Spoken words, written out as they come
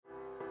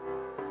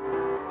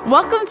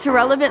Welcome to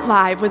Relevant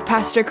Live with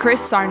Pastor Chris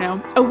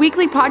Sarno, a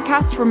weekly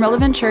podcast from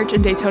Relevant Church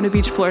in Daytona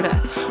Beach,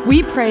 Florida.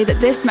 We pray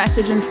that this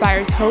message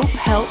inspires hope,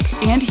 help,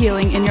 and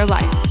healing in your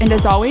life. And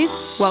as always,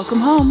 welcome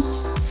home.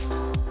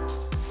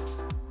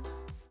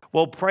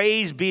 Well,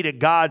 praise be to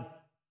God.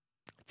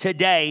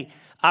 Today,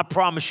 I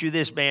promise you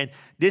this, man.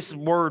 This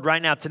word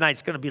right now tonight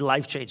is going to be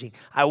life-changing.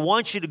 I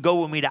want you to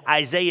go with me to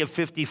Isaiah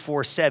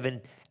 54:7,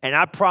 and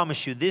I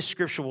promise you this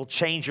scripture will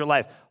change your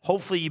life.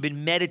 Hopefully, you've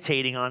been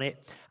meditating on it.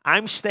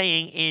 I'm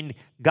staying in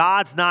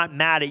God's not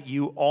mad at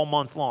you all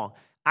month long.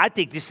 I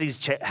think this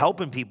is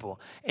helping people.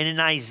 And in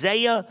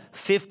Isaiah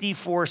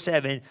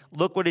 54:7,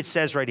 look what it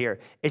says right here.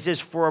 It says,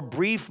 for a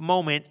brief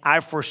moment, I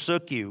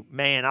forsook you.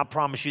 Man, I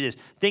promise you this.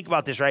 Think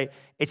about this, right?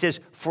 It says,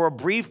 for a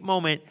brief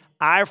moment,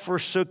 I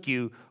forsook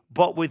you,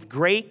 but with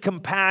great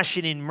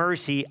compassion and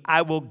mercy,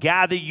 I will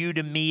gather you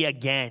to me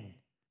again.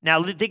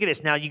 Now, think of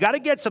this. Now, you got to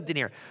get something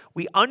here.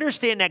 We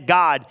understand that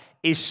God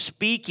is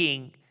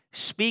speaking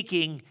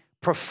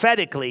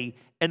prophetically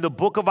in the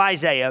book of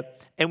Isaiah,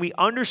 and we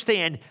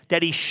understand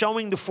that he's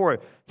showing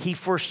he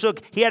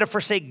had to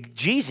forsake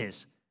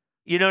Jesus.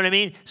 You know what I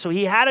mean? So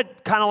he had to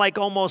kind of like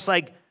almost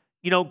like,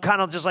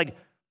 kind of just like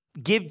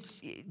give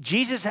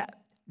Jesus.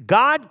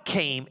 God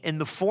came in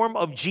the form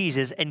of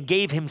Jesus and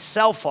gave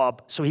himself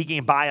up so he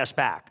can buy us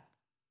back.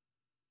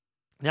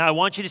 Now, I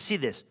want you to see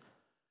this.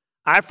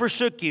 I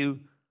forsook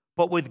you,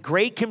 but with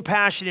great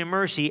compassion and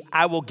mercy,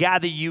 I will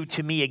gather you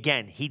to me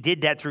again. He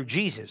did that through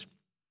Jesus.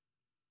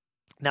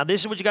 Now,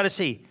 this is what you got to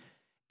see.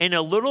 In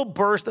a little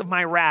burst of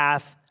my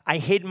wrath, I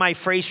hid my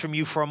face from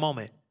you for a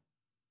moment.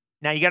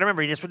 Now, you got to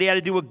remember, that's what he had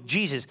to do with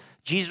Jesus.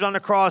 Jesus on the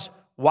cross,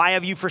 why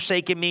have you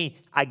forsaken me?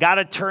 I got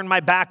to turn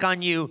my back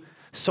on you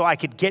so I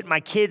could get my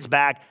kids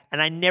back,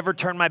 and I never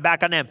turned my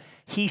back on them.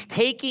 He's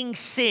taking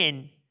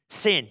sin,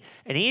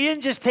 and he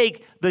didn't just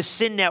take the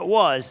sin that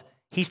was,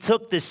 he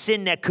took the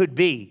sin that could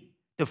be,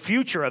 the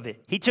future of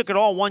it. He took it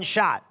all one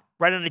shot,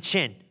 right on the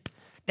chin.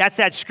 That's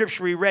that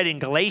scripture we read in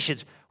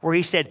Galatians, where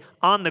he said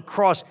on the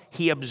cross,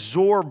 he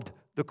absorbed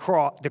the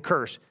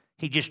curse.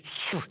 He just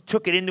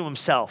took it into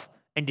himself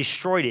and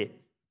destroyed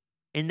it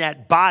in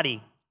that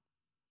body.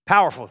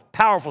 Powerful,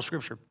 powerful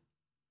scripture,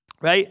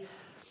 right?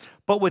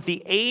 But with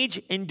the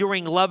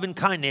age-enduring love and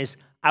kindness,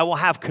 I will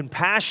have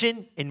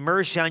compassion and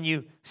mercy on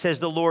you, says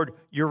the Lord,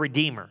 your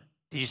Redeemer.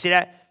 Did you see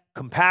that?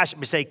 Compassion.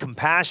 We say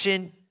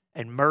compassion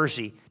and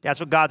mercy. That's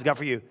what God's got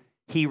for you.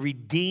 He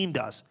redeemed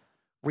us.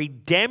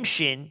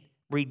 Redemption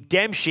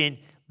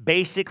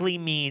basically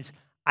means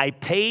I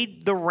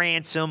paid the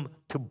ransom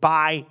to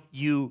buy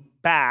you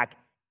back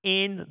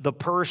in the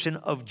person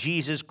of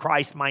Jesus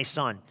Christ, my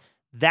son.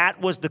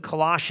 That was the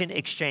Colossian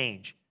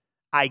exchange.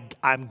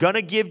 I'm going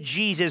to give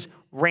Jesus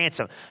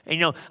ransom.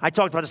 And, I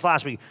talked about this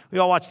last week. We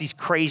all watch these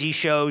crazy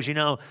shows, you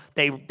watch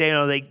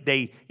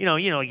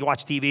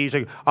TV. It's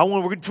like,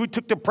 we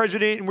took the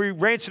president and we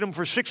ransomed him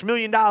for $6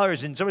 million.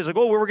 And somebody's like,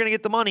 where we're going to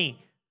get the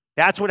money.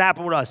 That's what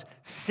happened with us.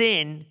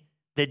 Sin,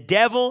 the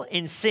devil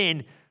in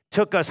sin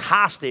took us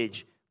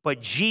hostage,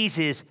 but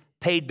Jesus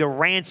paid the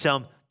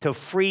ransom to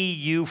free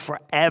you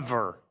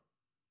forever.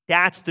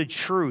 That's the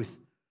truth.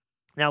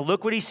 Now,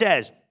 look what he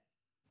says.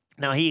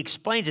 Now, he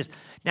explains this.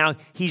 Now,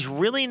 he's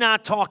really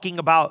not talking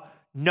about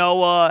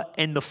Noah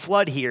and the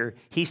flood here.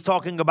 He's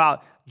talking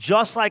about,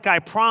 just like I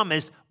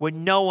promised with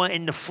Noah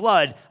and the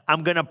flood,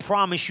 I'm going to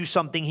promise you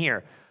something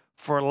here.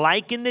 For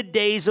like in the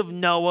days of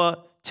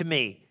Noah to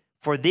me,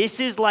 for this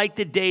is like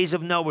the days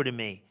of Noah to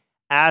me,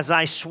 as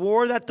I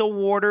swore that the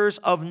waters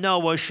of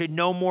Noah should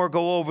no more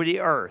go over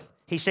the earth.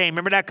 He's saying,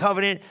 remember that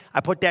covenant?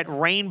 I put that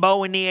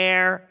rainbow in the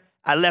air.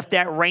 I left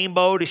that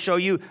rainbow to show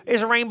you.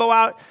 There's a rainbow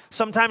out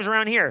sometimes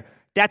around here.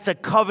 That's a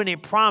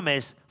covenant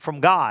promise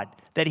from God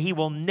that he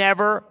will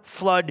never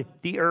flood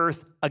the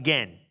earth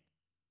again.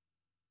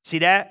 See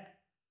that?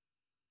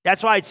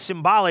 That's why it's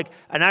symbolic.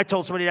 And I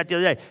told somebody that the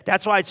other day.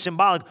 That's why it's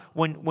symbolic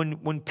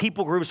when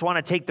people groups want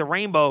to take the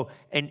rainbow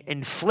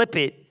and flip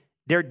it.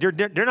 They're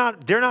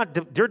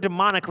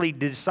demonically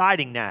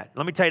deciding that.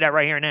 Let me tell you that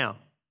right here now.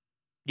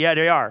 Yeah,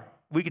 they are.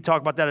 We could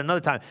talk about that another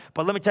time.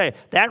 But let me tell you,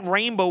 that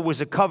rainbow was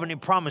a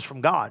covenant promise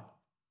from God.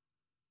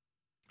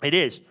 It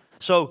is.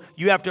 So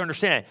you have to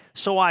understand it.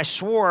 So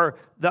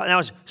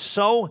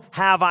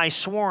have I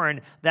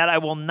sworn that I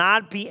will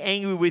not be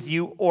angry with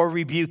you or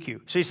rebuke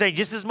you. So he's saying,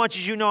 just as much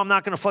as you know I'm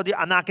not going to flood you,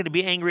 I'm not going to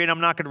be angry and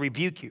I'm not going to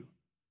rebuke you.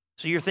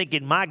 So you're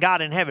thinking, my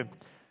God in heaven.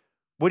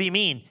 What do you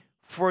mean?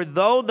 For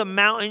though the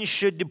mountains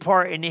should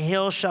depart and the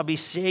hills shall be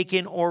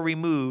shaken or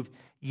removed,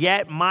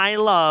 yet my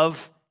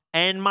love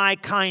and my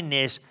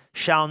kindness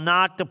shall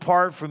not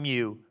depart from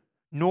you,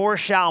 nor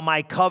shall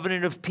my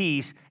covenant of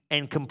peace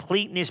and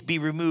completeness be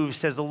removed,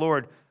 says the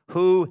Lord,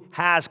 who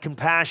has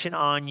compassion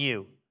on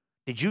you.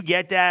 Did you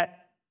get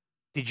that?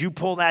 Did you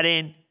pull that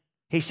in?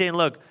 He's saying,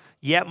 look,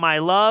 yet my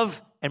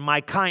love and my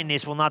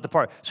kindness will not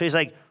depart. So he's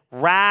like,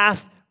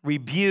 wrath,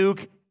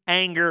 rebuke,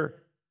 anger,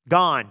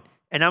 gone.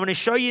 And I'm going to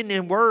show you in the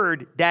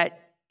word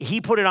that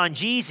he put it on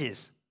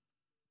Jesus.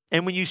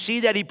 And when you see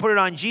that he put it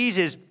on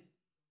Jesus,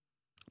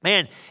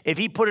 Man, if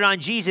he put it on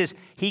Jesus,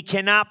 he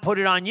cannot put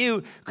it on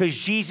you because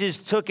Jesus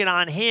took it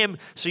on him,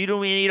 so you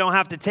don't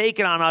have to take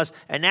it on us,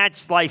 and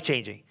that's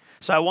life-changing.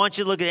 So I want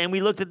you to look at it, and we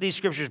looked at these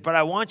scriptures, but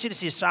I want you to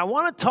see. So I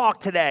want to talk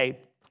today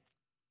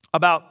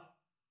about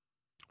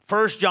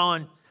 1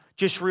 John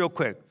just real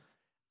quick.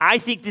 I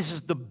think this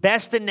is the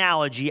best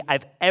analogy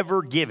I've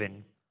ever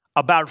given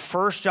about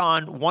 1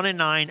 John 1 and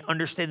 9,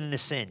 understanding the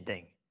sin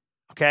thing,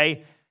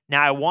 okay?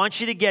 Now, I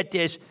want you to get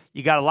this.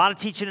 You got a lot of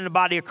teaching in the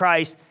body of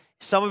Christ.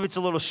 Some of it's a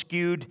little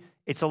skewed.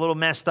 It's a little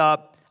messed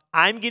up.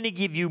 I'm going to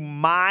give you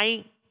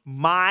I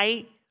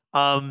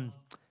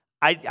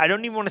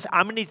don't even want to say,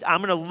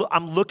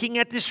 I'm looking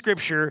at this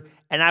scripture,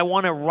 and I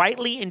want to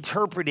rightly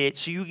interpret it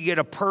so you can get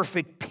a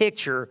perfect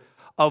picture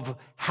of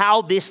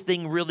how this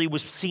thing really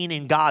was seen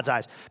in God's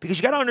eyes. Because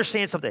you got to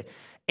understand something.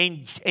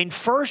 In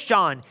 1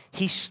 John,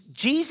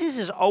 Jesus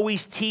is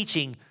always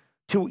teaching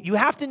you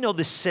have to know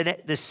the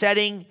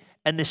setting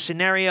and the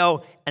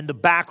scenario and the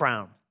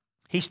background.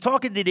 He's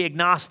talking to the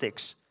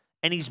agnostics,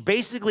 and he's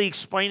basically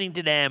explaining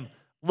to them,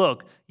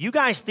 look, you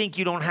guys think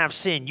you don't have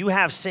sin. You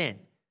have sin.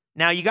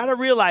 Now, you got to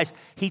realize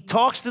he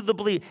talks to the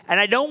believer, and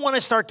I don't want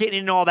to start getting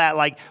into all that,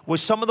 like,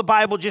 was some of the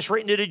Bible just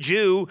written to the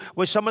Jew?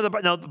 Was some of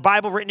the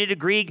Bible written to the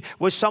Greek?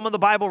 Was some of the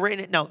Bible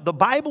written? No, the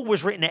Bible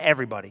was written to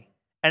everybody.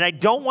 And I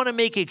don't want to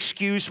make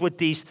excuse with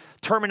these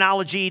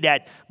terminology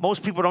that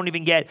most people don't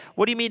even get.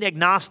 What do you mean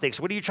agnostics?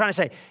 What are you trying to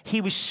say?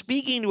 He was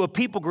speaking to a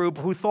people group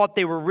who thought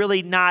they were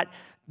really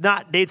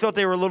they thought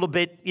they were a little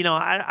bit,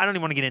 I don't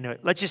even want to get into it.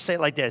 Let's just say it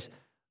like this.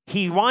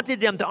 He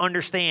wanted them to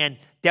understand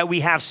that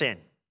we have sin.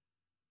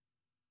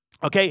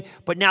 Okay,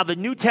 but now the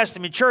New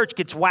Testament church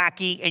gets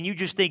wacky and you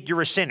just think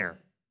you're a sinner.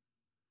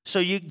 So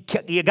you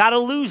got to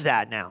lose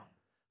that now.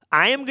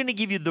 I am going to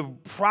give you the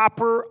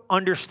proper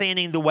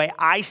understanding the way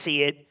I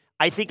see it.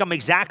 I think I'm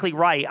exactly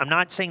right. I'm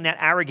not saying that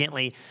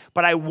arrogantly,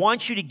 but I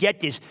want you to get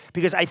this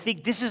because I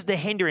think this is the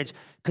hindrance.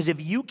 Because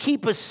if you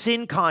keep a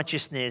sin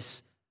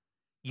consciousness,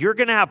 you're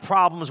going to have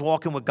problems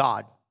walking with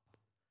God.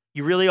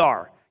 You really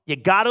are. You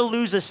got to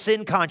lose a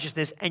sin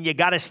consciousness and you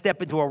got to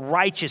step into a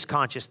righteous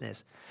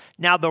consciousness.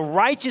 Now, the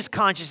righteous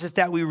consciousness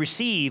that we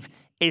receive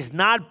is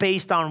not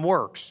based on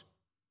works.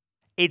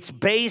 It's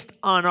based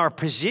on our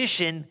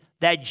position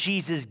that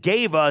Jesus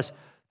gave us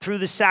through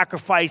the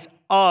sacrifice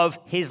of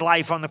his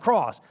life on the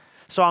cross.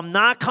 So I'm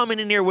not coming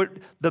in here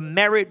with the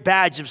merit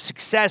badge of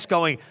success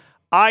going,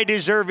 I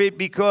deserve it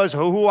because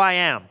of who I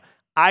am.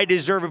 I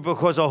deserve it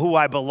because of who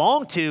I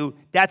belong to.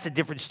 That's a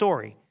different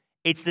story.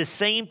 It's the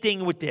same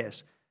thing with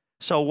this.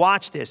 So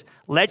watch this.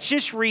 Let's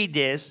just read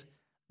this.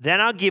 Then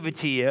I'll give it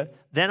to you.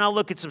 Then I'll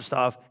look at some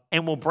stuff,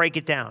 and we'll break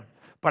it down.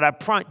 But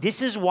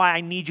this is why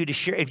I need you to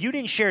share. If you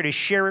didn't share it,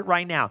 share it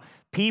right now.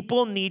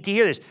 People need to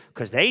hear this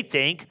because they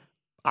think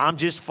I'm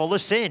just full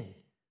of sin.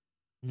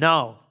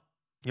 No,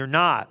 you're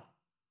not.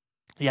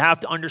 You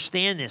have to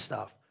understand this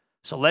stuff.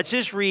 So let's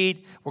just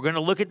read. We're going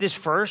to look at this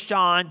 1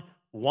 John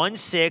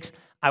 1:6.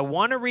 I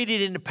want to read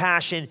it in the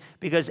Passion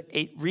because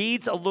it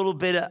reads a little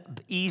bit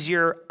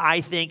easier,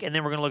 I think, and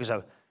then we're going to look at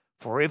stuff.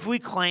 For if we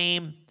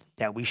claim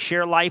that we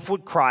share life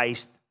with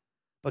Christ,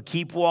 but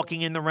keep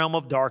walking in the realm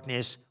of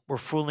darkness, we're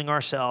fooling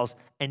ourselves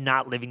and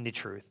not living the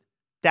truth.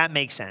 That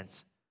makes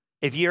sense.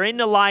 If you're in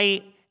the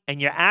light and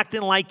you're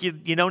acting like you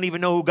don't even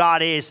know who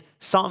God is,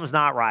 something's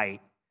not right.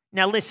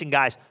 Now listen,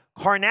 guys,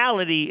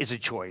 carnality is a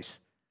choice.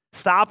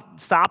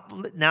 Stop.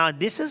 Now,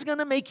 this is going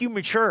to make you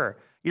mature.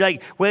 You're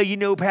like,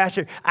 well,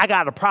 Pastor, I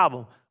got a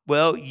problem.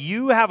 Well,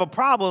 you have a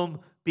problem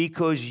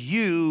because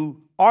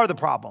you are the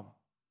problem.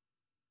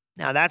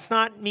 Now, that's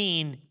not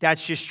mean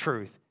that's just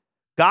truth.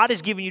 God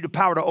has given you the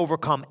power to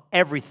overcome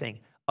everything.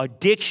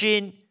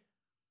 Addiction,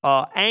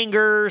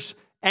 angers,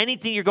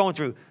 anything you're going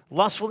through.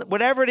 Lustful,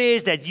 whatever it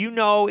is that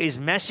is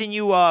messing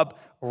you up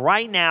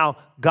right now,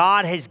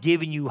 God has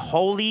given you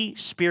Holy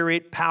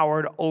Spirit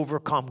power to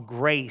overcome,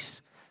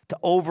 grace to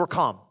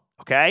overcome,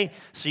 okay?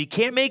 So you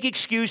can't make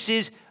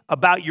excuses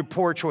about your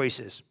poor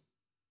choices.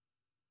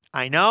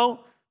 I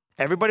know.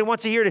 Everybody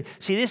wants to hear it.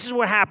 See, this is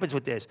what happens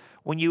with this.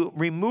 When you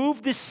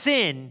remove the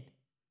sin,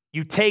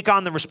 you take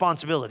on the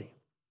responsibility.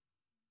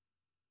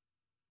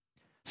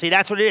 See,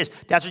 that's what it is.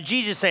 That's what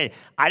Jesus is saying.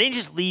 I didn't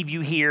just leave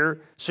you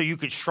here so you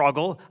could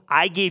struggle.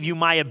 I gave you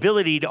my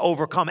ability to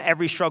overcome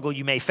every struggle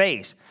you may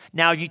face.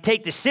 Now, if you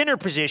take the sinner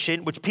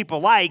position, which people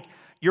like,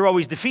 you're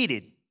always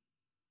defeated.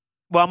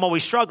 Well, I'm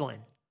always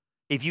struggling.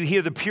 If you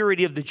hear the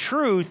purity of the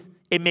truth,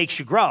 it makes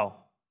you grow.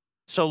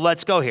 So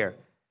let's go here.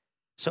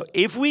 So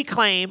if we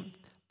claim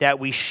that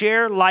we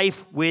share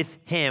life with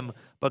him,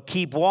 but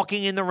keep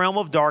walking in the realm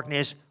of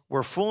darkness,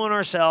 we're fooling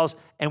ourselves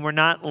and we're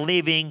not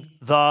living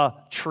the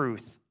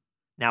truth.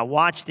 Now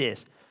watch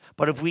this.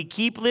 But if we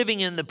keep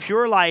living in the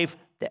pure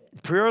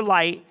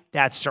light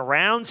that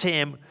surrounds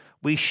him,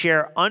 we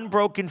share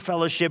unbroken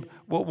fellowship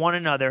with one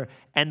another,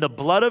 and the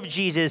blood of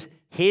Jesus,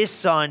 his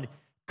son,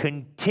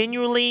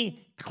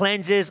 continually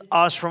cleanses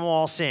us from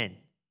all sin.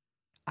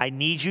 I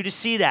need you to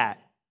see that.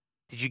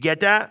 Did you get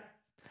that?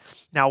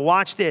 Now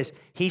watch this.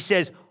 He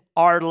says,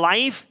 our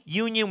life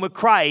union with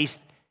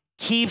Christ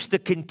keeps the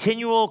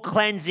continual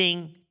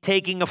cleansing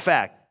taking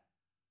effect.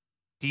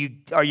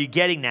 Are you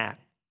getting that?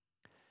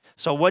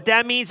 So what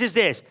that means is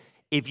this.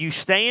 If you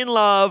stay in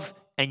love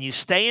and you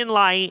stay in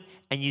light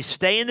and you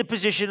stay in the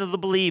position of the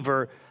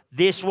believer,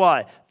 this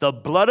what? The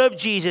blood of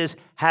Jesus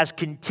has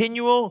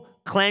continual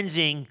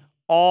cleansing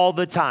all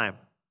the time.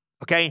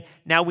 Okay?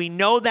 Now we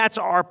know that's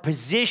our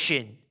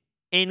position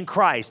in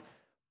Christ,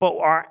 but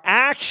our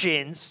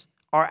actions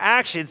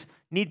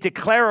need to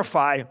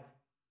clarify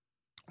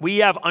we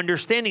have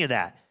understanding of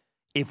that.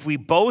 If we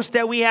boast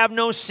that we have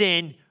no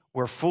sin,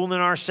 we're fooling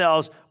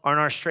ourselves and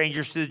are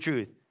strangers to the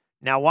truth.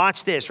 Now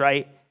watch this,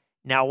 right?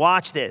 Now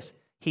watch this.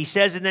 He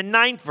says in the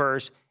 9th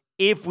verse,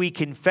 if we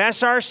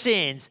confess our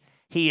sins,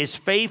 he is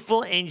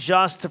faithful and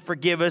just to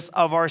forgive us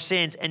of our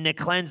sins and to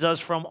cleanse us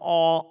from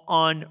all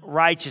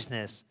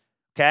unrighteousness.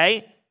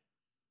 Okay?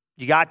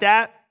 You got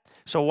that?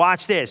 So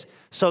watch this.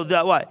 So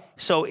what?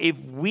 So if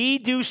we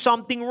do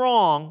something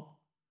wrong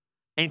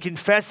and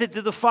confess it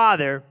to the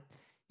Father,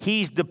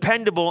 he's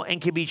dependable and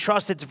can be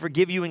trusted to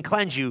forgive you and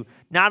cleanse you,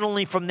 not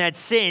only from that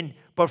sin,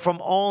 but from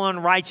all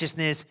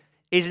unrighteousness.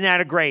 Isn't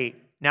that a great?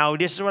 Now,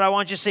 this is what I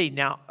want you to see.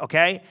 Now,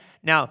 okay?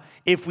 Now,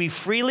 if we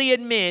freely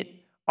admit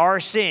our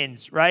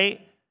sins,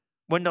 right?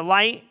 When the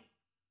light,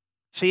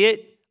 see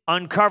it,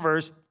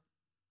 uncovers,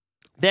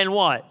 then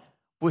what?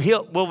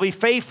 We'll be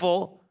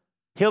faithful.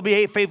 He'll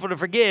be faithful to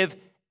forgive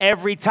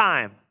every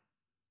time.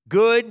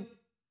 Good.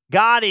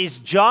 God is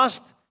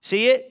just,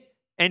 see it,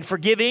 and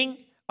forgiving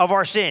of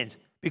our sins.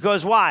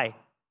 Because why?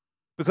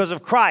 Because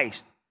of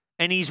Christ.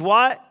 And he's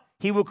what?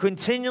 He will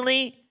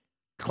continually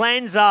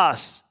cleanse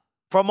us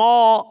from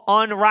all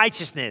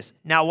unrighteousness.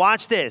 Now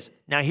watch this.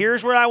 Now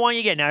here's where I want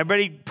you to get. Now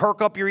everybody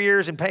perk up your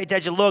ears and pay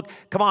attention. Look,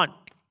 come on,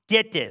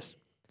 get this.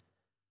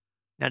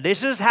 Now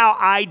this is how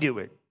I do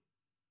it.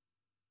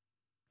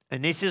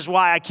 And this is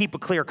why I keep a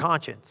clear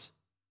conscience.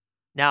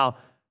 Now,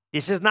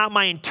 this is not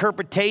my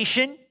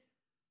interpretation.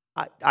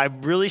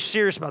 I'm really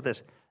serious about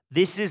this.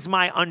 This is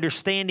my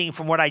understanding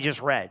from what I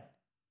just read.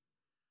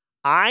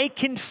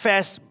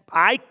 Pastor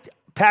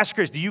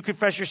Chris, do you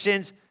confess your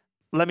sins?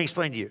 Let me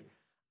explain to you.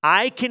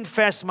 I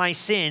confess my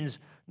sins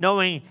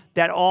knowing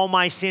that all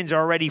my sins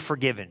are already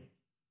forgiven.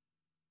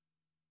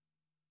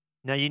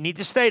 Now you need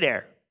to stay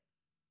there.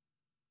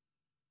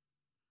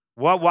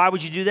 Why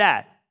would you do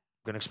that?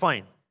 I'm going to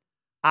explain.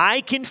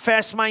 I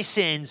confess my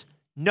sins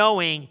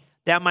knowing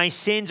that my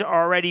sins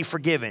are already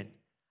forgiven.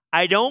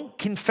 I don't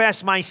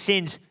confess my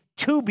sins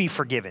to be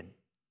forgiven.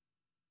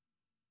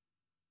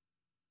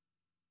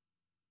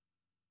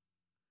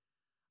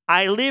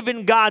 I live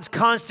in God's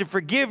constant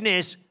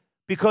forgiveness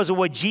because of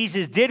what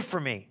Jesus did for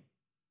me.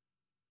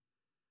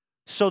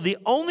 So the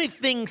only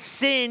thing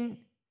sin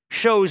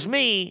shows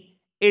me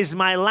is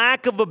my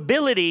lack of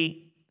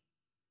ability,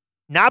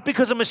 not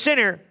because I'm a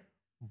sinner,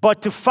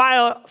 but to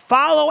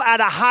follow at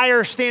a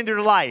higher standard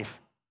of life.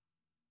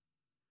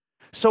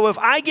 So if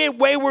I get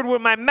wayward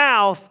with my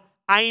mouth,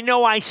 I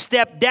know I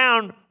step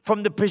down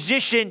from the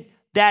position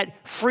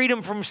that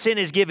freedom from sin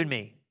has given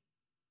me.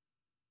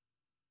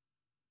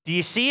 Do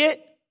you see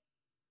it?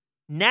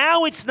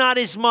 Now it's not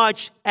as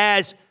much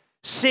as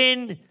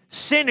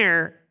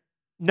sinner.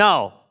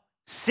 No.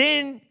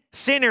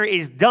 Sinner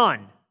is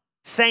done.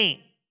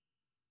 Saint.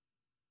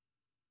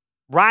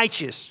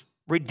 Righteous.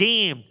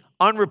 Redeemed.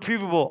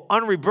 Unreprovable.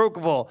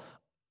 Unrebukable.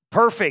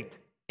 Perfect.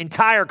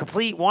 Entire.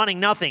 Complete. Wanting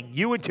nothing.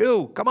 You and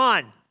two. Come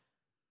on.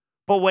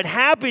 But what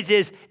happens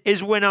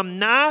is when I'm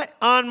not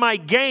on my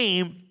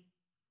game,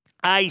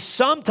 I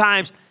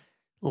sometimes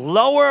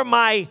lower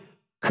my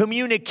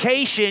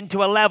communication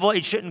to a level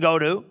it shouldn't go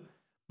to.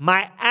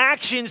 My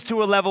actions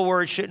to a level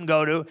where it shouldn't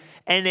go to.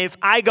 And if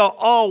I go,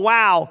 oh,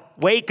 wow,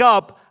 wake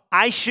up,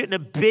 I shouldn't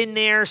have been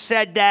there,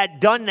 said that,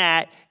 done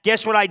that.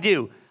 Guess what I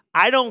do?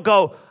 I don't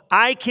go,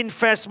 I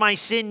confess my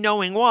sin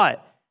knowing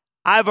what?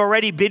 I've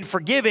already been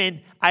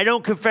forgiven. I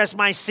don't confess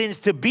my sins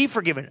to be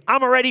forgiven.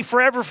 I'm already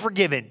forever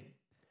forgiven.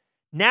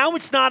 Now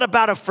it's not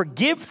about a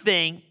forgive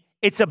thing.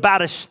 It's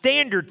about a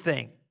standard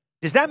thing.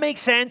 Does that make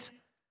sense?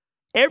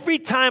 Every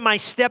time I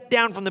step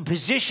down from the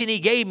position he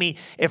gave me,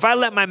 if I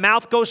let my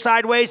mouth go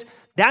sideways,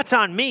 that's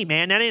on me,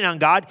 man. That ain't on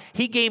God.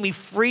 He gave me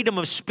freedom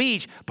of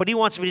speech, but he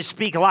wants me to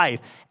speak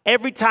life.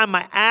 Every time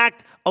I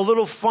act a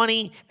little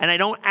funny and I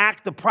don't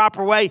act the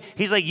proper way,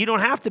 he's like, you don't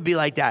have to be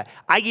like that.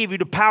 I gave you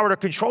the power to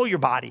control your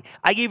body.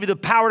 I gave you the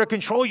power to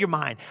control your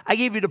mind. I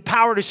gave you the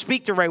power to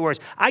speak the right words.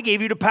 I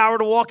gave you the power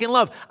to walk in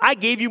love. I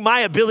gave you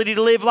my ability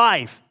to live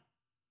life.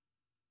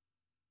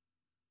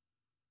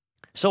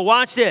 So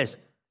watch this.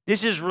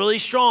 This is really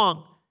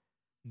strong.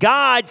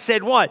 God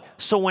said what?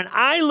 So when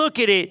I look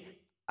at it,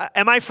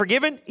 am I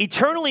forgiven?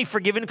 Eternally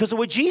forgiven because of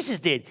what Jesus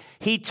did.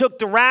 He took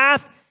the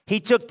wrath. He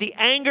took the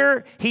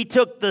anger. He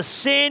took the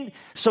sin.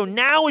 So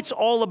now it's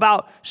all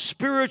about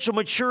spiritual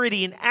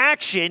maturity and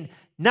action,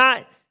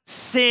 not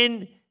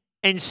sin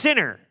and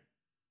sinner.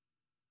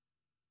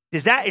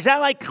 Is that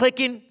like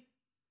clicking?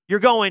 You're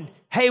going,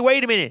 hey,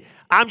 wait a minute.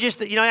 I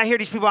hear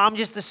these people, I'm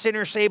just a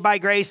sinner saved by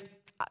grace.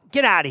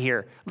 Get out of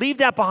here. Leave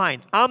that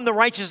behind. I'm the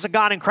righteousness of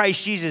God in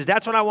Christ Jesus.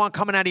 That's what I want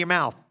coming out of your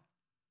mouth.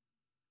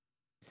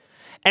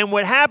 And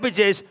what happens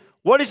is,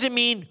 what does it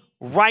mean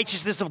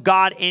righteousness of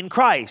God in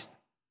Christ.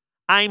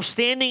 I am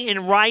standing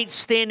in right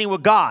standing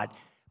with God.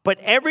 But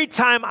every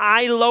time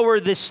I lower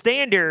the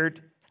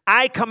standard,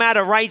 I come out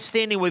of right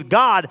standing with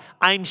God.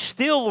 I'm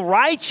still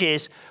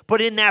righteous,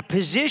 but in that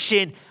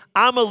position,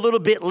 I'm a little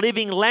bit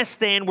living less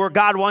than where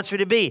God wants me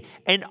to be.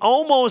 And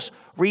almost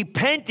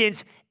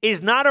repentance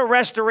is not a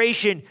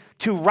restoration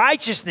to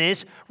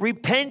righteousness.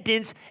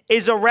 Repentance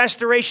is a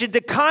restoration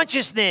to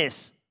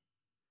consciousness.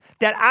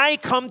 That I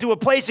come to a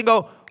place and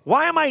go,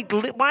 why am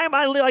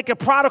I like a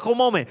prodigal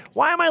moment?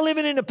 Why am I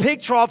living in a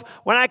pig trough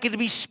when I could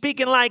be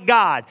speaking like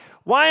God?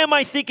 Why am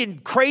I thinking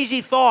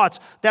crazy thoughts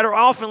that are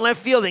off in left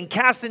field and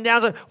casting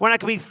down when I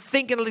could be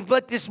thinking,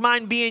 let this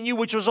mind be in you,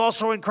 which was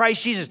also in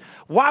Christ Jesus?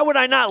 Why would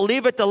I not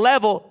live at the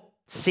level?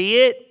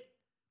 See it?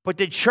 But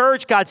the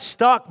church got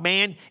stuck,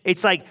 man.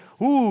 It's like,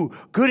 ooh,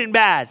 good and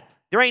bad.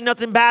 There ain't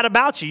nothing bad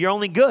about you. You're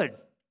only good.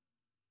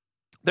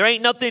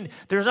 There's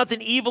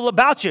nothing evil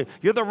about you.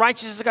 You're the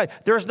righteousness of God.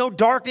 There's no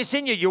darkness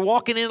in you. You're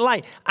walking in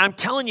light. I'm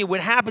telling you,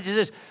 what happens is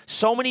this.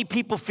 So many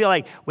people feel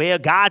like, well,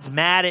 God's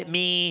mad at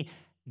me.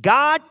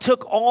 God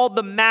took all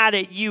the mad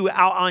at you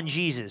out on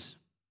Jesus.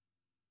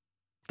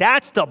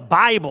 That's the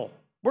Bible.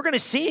 We're going to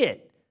see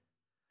it.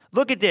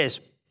 Look at this.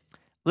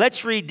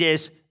 Let's read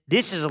this.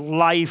 This is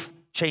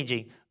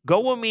life-changing.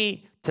 Go with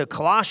me to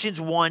Colossians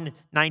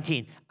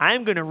 1:19.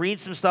 I'm going to read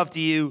some stuff to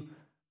you.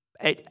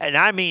 And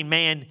I mean,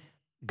 man,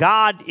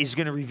 God is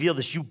going to reveal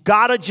this. You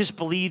got to just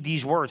believe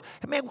these words.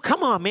 Man,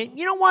 come on, man.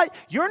 You know what?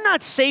 You're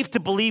not safe to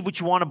believe what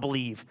you want to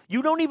believe.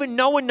 You don't even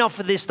know enough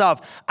of this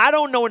stuff. I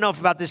don't know enough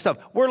about this stuff.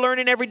 We're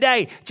learning every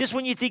day. Just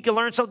when you think you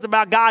learn something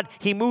about God,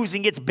 he moves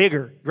and gets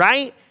bigger,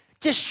 right?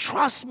 Just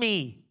trust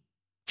me.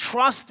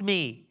 Trust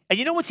me. And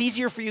you know what's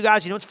easier for you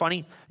guys? You know what's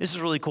funny? This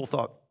is a really cool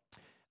thought.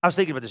 I was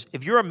thinking about this.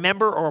 If you're a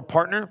member or a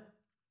partner,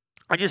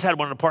 I just had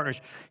one of the partners,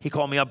 he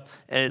called me up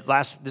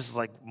this is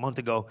like a month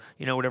ago,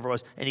 whatever it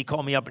was, and he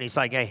called me up and he's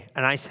like, hey,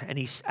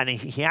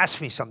 he asked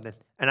me something,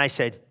 and I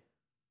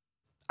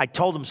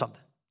told him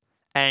something,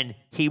 and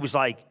he's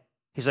like,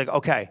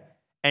 okay,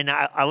 and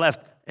I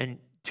left, and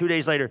 2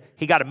 days later,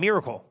 he got a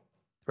miracle,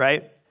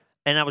 right?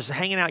 And I was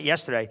hanging out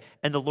yesterday,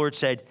 and the Lord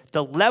said,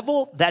 the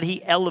level that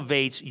he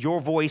elevates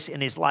your voice in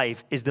his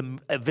life is the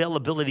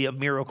availability of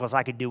miracles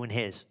I could do in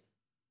his.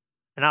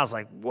 And I was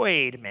like,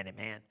 wait a minute,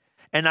 man.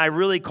 And I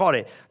really caught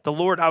it. The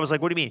Lord, I was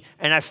like, what do you mean?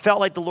 And I felt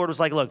like the Lord was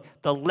like, look,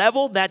 the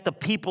level that the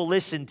people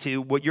listen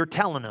to what you're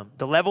telling them,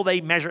 the level they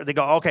measure, they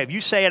go, okay, if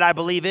you say it, I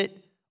believe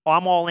it. Oh,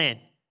 I'm all in.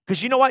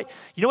 Because you know what?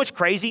 You know what's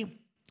crazy?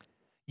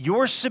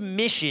 Your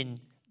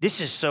submission, this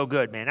is so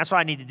good, man. That's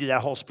why I need to do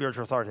that whole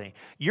spiritual authority thing.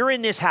 You're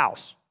in this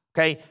house,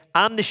 okay?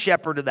 I'm the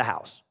shepherd of the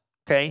house,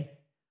 okay?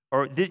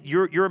 Or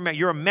you're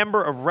a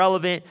member of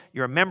Relevant.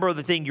 You're a member of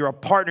the thing. You're a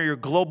partner. You're a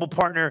global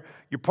partner.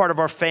 You're part of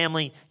our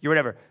family. You're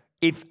whatever.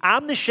 If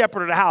I'm the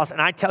shepherd of the house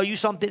and I tell you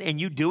something and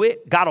you do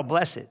it, God will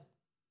bless it.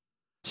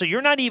 So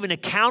you're not even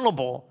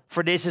accountable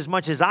for this as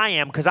much as I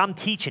am because I'm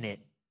teaching it.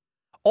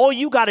 All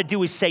you got to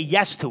do is say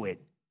yes to it.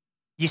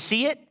 You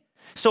see it?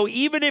 So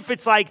even if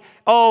it's like,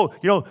 oh,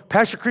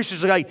 Pastor Chris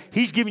is like,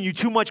 he's giving you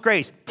too much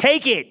grace.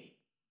 Take it.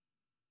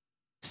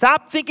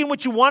 Stop thinking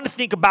what you want to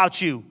think about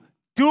you.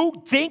 Do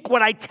think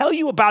what I tell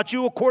you about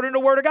you according to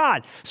the word of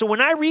God. So when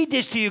I read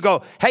this to you,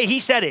 go, hey, he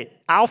said it.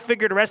 I'll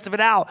figure the rest of it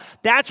out.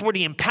 That's where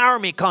the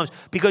empowerment comes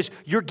because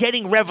you're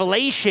getting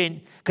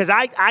revelation because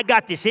I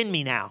got this in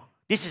me now.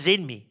 This is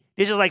in me.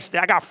 This is like,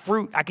 I got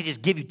fruit I could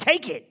just give you.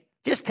 Take it.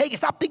 Just take it.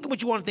 Stop thinking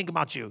what you want to think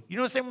about you. You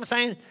know what I'm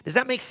saying? Does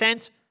that make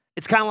sense?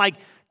 It's kind of like,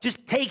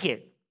 just take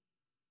it.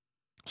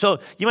 So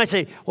you might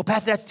say, well,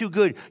 Pastor, that's too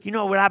good. You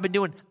know what I've been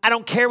doing? I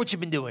don't care what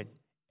you've been doing.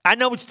 I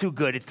know it's too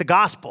good. It's the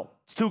gospel.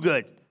 It's too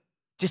good.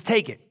 Just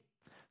take it.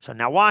 So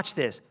now watch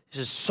this.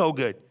 This is so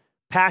good.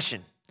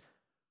 Passion.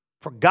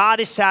 For God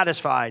is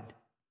satisfied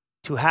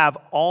to have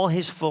all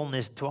his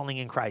fullness dwelling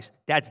in Christ.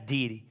 That's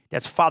deity.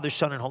 That's Father,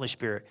 Son, and Holy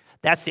Spirit.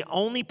 That's the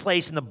only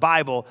place in the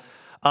Bible,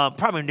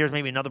 probably there's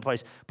maybe another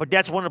place, but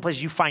that's one of the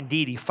places you find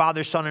deity.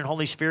 Father, Son, and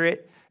Holy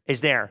Spirit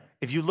is there.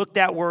 If you look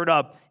that word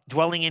up,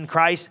 dwelling in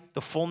Christ,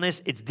 the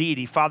fullness, it's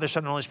deity. Father,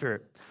 Son, and Holy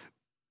Spirit.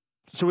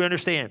 So we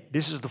understand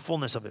this is the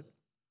fullness of it.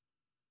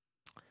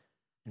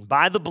 And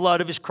by the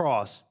blood of his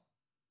cross,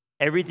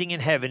 everything in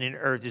heaven and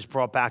earth is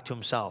brought back to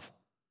himself,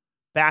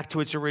 back to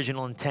its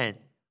original intent,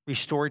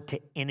 restored to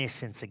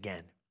innocence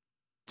again.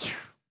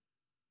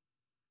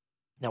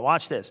 Now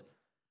watch this.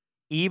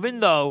 Even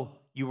though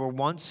you were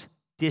once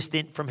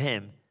distant from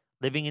him,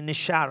 living in the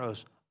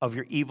shadows of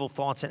your evil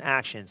thoughts and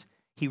actions,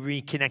 he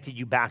reconnected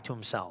you back to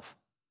himself.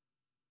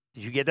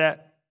 Did you get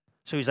that?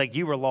 So he's like,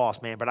 you were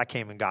lost, man, but I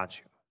came and got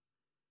you.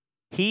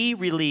 He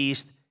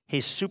released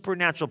his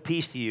supernatural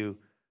peace to you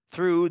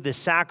through the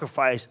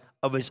sacrifice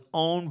of his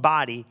own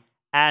body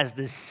as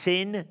the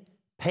sin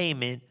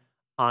payment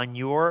on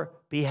your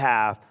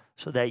behalf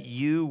so that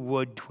you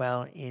would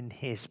dwell in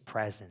his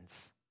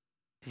presence.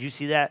 Did you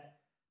see that?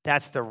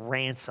 That's the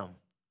ransom.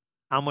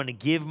 I'm going to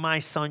give my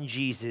son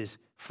Jesus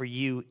for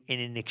you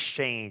in an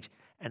exchange,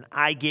 and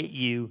I get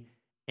you,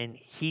 and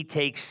he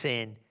takes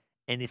sin,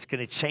 and it's going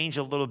to change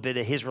a little bit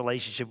of his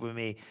relationship with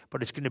me,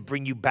 but it's going to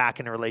bring you back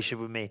in a relationship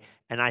with me,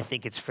 and I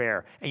think it's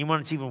fair. And you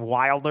want it's even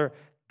wilder?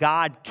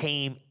 God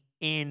came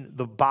in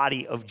the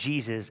body of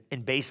Jesus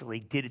and basically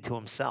did it to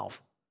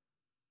himself.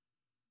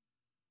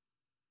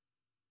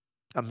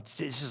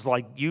 This is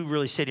like you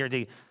really sit here and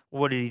think,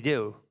 what did he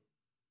do?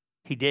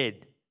 He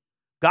did.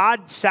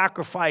 God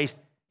sacrificed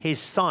his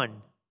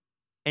son,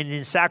 and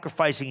in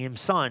sacrificing his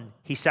son,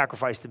 he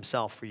sacrificed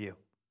himself for you.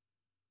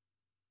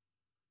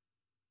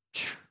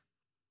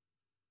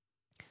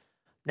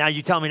 Now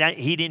you tell me that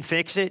he didn't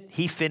fix it?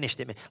 He finished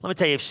it. Let me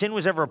tell you, if sin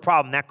was ever a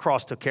problem, that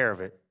cross took care of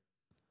it.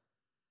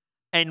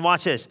 And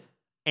watch this.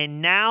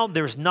 And now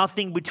there's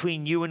nothing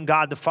between you and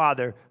God the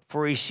Father,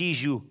 for he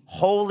sees you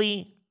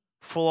holy,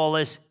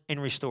 flawless,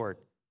 and restored.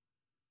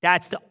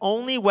 That's the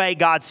only way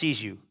God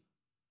sees you.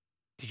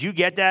 Did you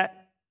get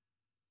that?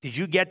 Did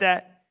you get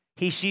that?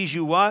 He sees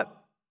you what?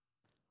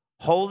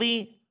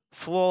 Holy,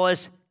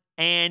 flawless,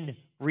 and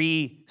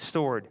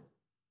restored.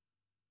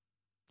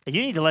 And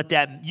you need to let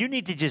that,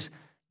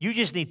 you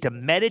just need to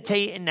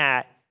meditate in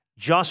that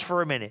just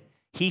for a minute.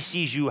 He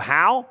sees you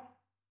how?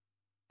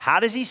 How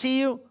does he see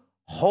you?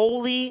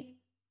 Holy,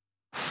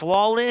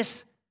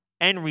 flawless,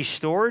 and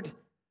restored.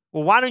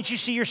 Well, why don't you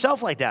see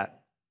yourself like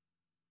that?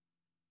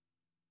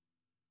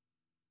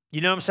 You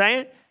know what I'm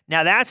saying?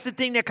 Now, that's the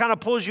thing that kind of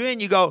pulls you in.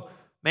 You go,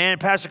 man,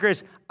 Pastor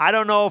Chris, I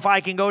don't know if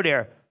I can go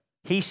there.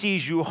 He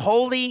sees you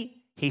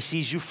holy. He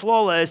sees you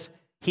flawless.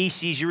 He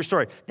sees you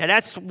restored. Now,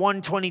 that's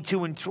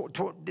 122, and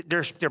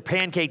they're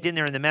pancaked in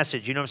there in the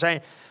message. You know what I'm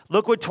saying?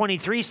 Look what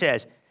 23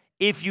 says.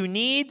 If you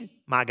need,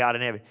 my God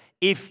in heaven,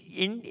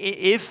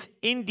 if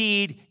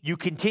indeed you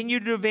continue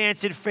to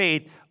advance in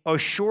faith,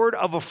 assured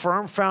of a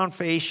firm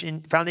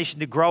foundation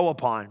to grow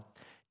upon,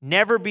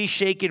 never be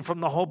shaken from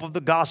the hope of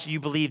the gospel you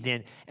believed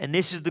in. And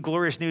this is the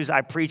glorious news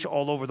I preach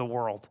all over the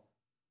world.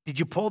 Did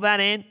you pull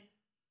that in?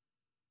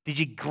 Did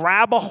you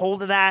grab a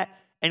hold of that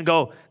and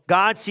go,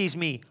 God sees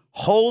me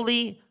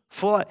holy,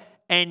 flawless,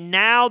 and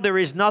now there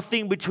is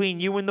nothing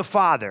between you and the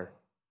Father.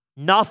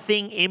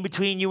 Nothing in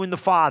between you and the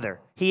Father.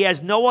 He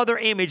has no other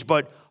image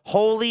but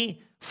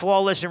holy,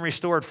 flawless, and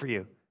restored for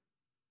you.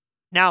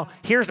 Now,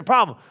 here's the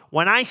problem.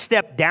 When I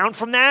step down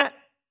from that,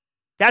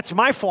 that's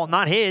my fault,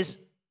 not his.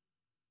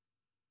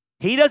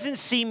 He doesn't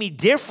see me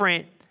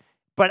different,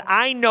 but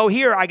I know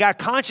here, I got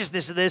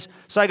consciousness of this,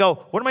 so I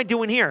go, what am I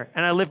doing here?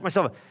 And I lift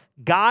myself up.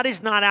 God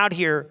is not out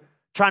here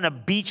trying to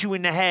beat you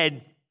in the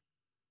head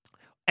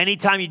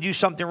anytime you do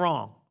something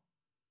wrong.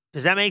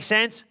 Does that make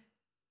sense?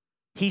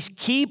 He's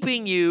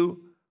keeping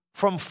you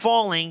from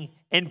falling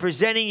and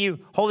presenting you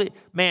holy.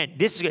 Man,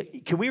 this is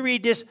good. Can we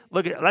read this?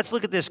 Let's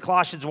look at this,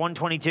 Colossians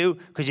 1:22,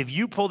 because if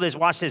you pull this,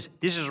 watch this.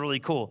 This is really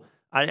cool.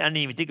 I didn't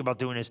even think about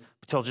doing this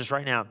until just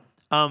right now.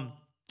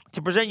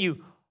 To present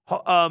you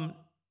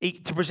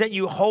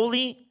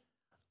holy.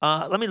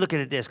 Let me look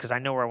at this because I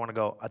know where I want to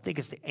go. I think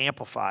it's the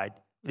Amplified.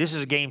 This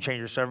is a game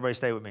changer, so everybody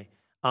stay with me.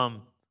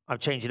 I've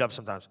changed it up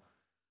sometimes.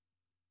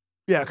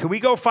 Yeah, can we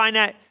go find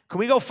that? Can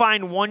we go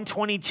find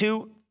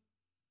 122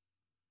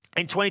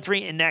 and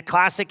 23 in that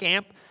classic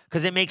amp?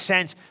 Because it makes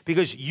sense,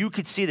 because you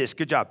could see this.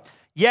 Good job.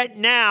 Yet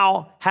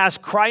now has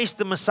Christ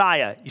the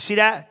Messiah, you see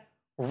that?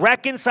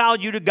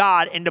 Reconciled you to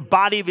God in the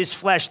body of his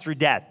flesh through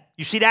death.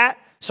 You see that?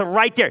 So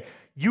right there,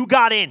 you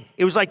got in.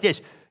 It was like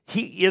this.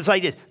 It's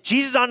like this.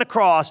 Jesus on the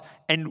cross,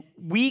 and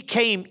we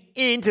came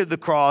into the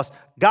cross.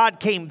 God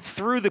came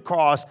through the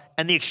cross,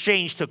 and the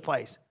exchange took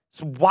place.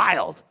 It's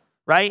wild,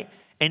 right?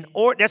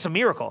 That's a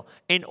miracle.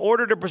 In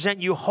order to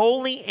present you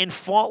holy and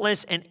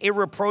faultless and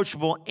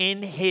irreproachable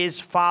in his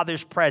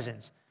Father's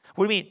presence.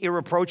 What do you mean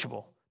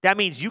irreproachable? That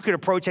means you can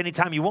approach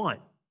anytime you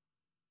want.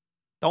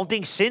 Don't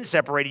think sin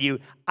separated you.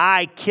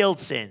 I killed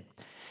sin.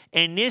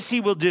 And this he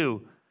will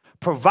do,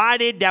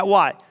 provided that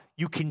what?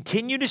 You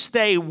continue to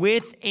stay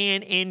with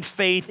and in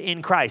faith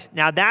in Christ.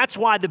 Now that's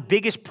why the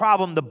biggest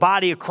problem the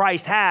body of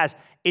Christ has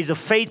is a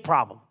faith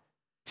problem.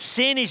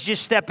 Sin is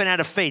just stepping out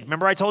of faith.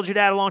 Remember I told you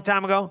that a long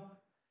time ago?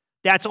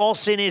 That's all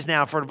sin is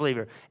now for the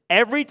believer.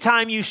 Every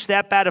time you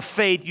step out of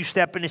faith, you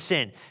step into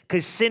sin,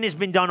 because sin has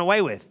been done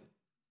away with.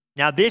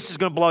 Now, this is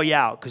going to blow you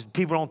out because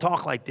people don't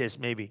talk like this,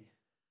 maybe.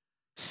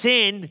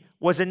 Sin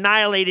was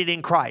annihilated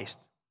in Christ.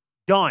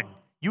 Done.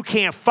 You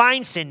can't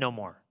find sin no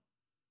more.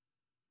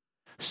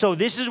 So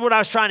this is what I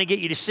was trying to get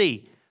you to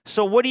see.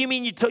 So what do you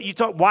mean you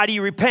talk? Why do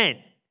you repent?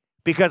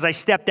 Because I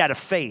stepped out of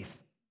faith.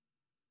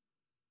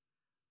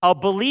 A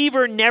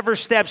believer never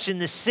steps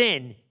into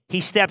sin.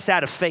 He steps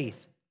out of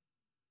faith.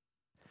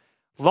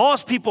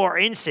 Lost people are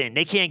in sin.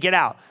 They can't get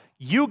out.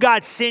 You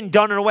got sin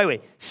done and away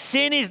with.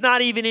 Sin is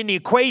not even in the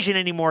equation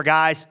anymore,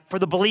 guys, for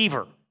the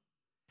believer.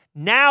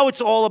 Now it's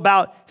all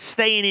about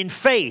staying in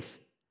faith.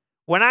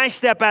 When I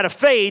step out of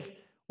faith,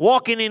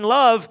 walking in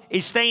love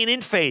is staying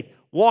in faith.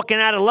 Walking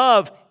out of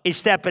love is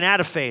stepping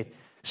out of faith.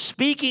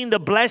 Speaking the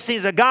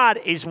blessings of God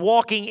is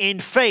walking in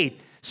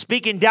faith.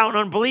 Speaking doubt and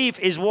unbelief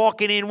is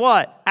walking in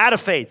what? Out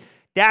of faith.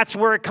 That's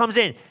where it comes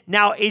in.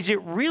 Now, is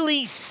it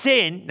really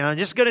sin? Now,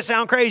 this is going to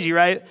sound crazy,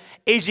 right?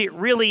 Is it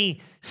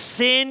really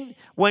sin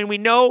when we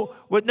know,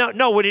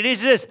 what it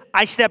is this,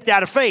 I stepped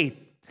out of faith.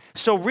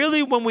 So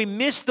really when we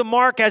miss the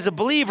mark as a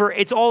believer,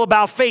 it's all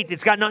about faith.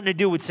 It's got nothing to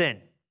do with sin.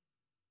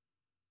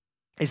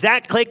 Is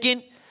that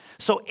clicking?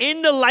 So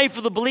in the life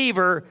of the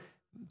believer,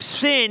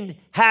 sin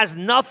has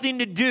nothing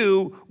to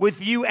do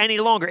with you any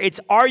longer. It's,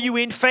 are you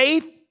in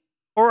faith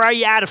or are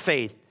you out of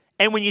faith?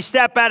 And when you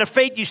step out of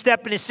faith, you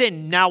step into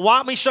sin. Now,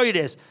 let me show you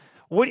this.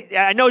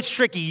 I know it's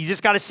tricky. You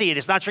just got to see it.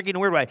 It's not tricky in a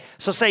weird way.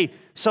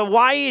 So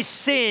why is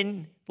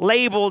sin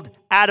labeled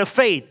out of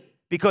faith?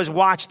 Because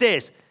watch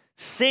this.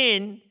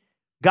 Sin,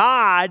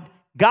 God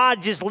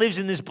just lives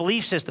in this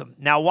belief system.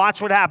 Now,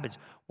 watch what happens.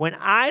 When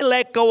I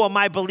let go of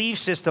my belief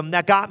system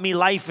that got me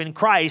life in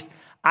Christ,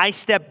 I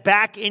step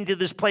back into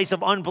this place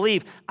of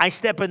unbelief. I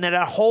step into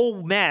that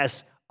whole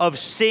mess of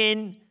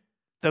sin,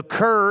 the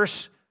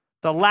curse,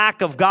 the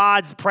lack of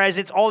God's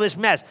presence, all this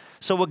mess.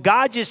 So what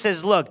God just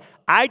says, look,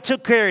 I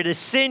took care of the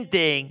sin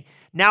thing.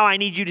 Now I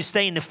need you to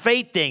stay in the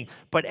faith thing.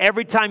 But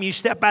every time you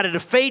step out of the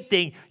faith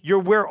thing, you're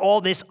where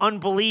all this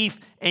unbelief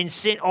and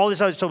sin, all this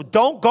other. So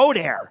don't go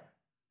there.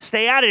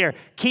 Stay out of there.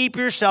 Keep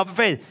yourself in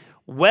faith.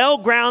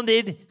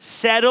 Well-grounded,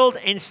 settled,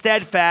 and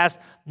steadfast,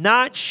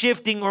 not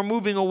shifting or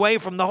moving away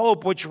from the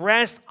hope which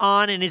rests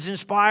on and is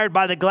inspired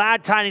by the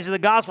glad tidings of the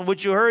gospel,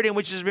 which you heard and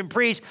which has been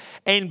preached,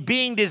 and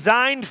being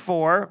designed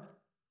for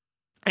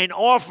and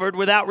offered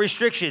without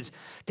restrictions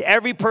to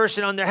every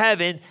person under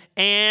heaven,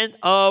 and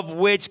of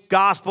which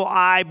gospel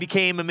I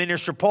became a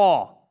minister,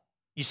 Paul.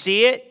 You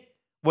see it?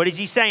 What is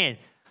he saying?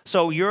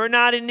 So you're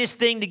not in this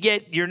thing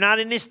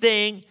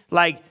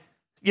like,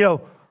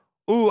 I'm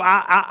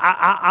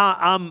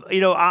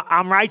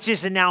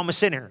righteous and now I'm a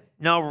sinner.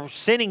 No,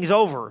 sinning is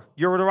over.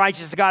 You're the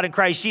righteousness of God in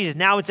Christ Jesus.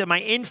 Now it's, am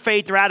I in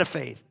faith or out of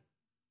faith?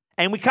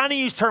 And we kind of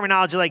use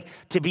terminology like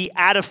to be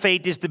out of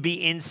faith is to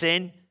be in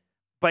sin.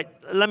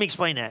 But let me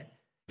explain that.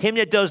 Him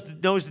that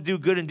knows to do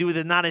good and do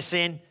it not a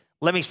sin.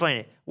 Let me explain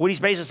it. What he's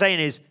basically saying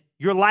is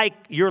you're like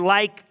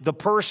the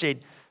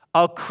person,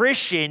 a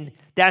Christian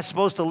that's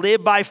supposed to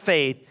live by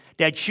faith,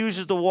 that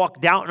chooses to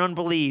walk down in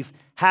unbelief,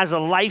 has a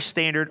life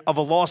standard of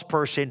a lost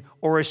person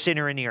or a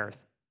sinner in the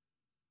earth.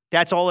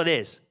 That's all it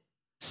is.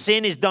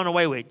 Sin is done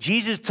away with.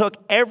 Jesus took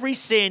every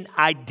sin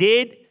I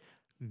did,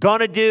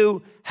 gonna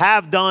do,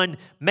 have done,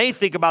 may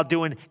think about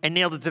doing, and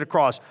nailed it to the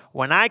cross.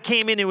 When I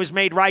came in and was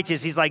made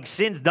righteous, he's like,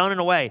 sin's done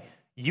and away.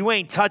 You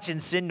ain't touching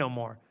sin no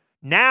more.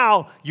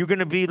 Now you're going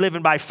to be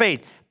living by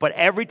faith. But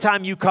every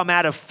time you come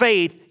out of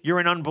faith, you're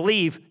in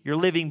unbelief. You're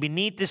living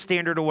beneath the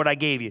standard of what I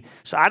gave you.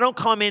 So I don't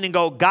come in and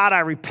go, God, I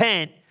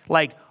repent.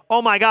 Like,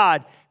 oh my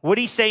God, what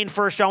he's saying in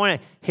 1 John 1,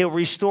 he'll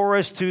restore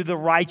us to the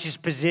righteous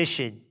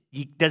position.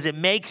 Does it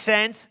make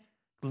sense?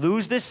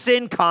 Lose the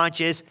sin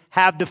conscious,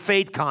 have the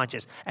faith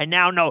conscious. And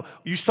now, no,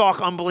 you talk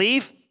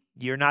unbelief,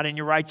 you're not in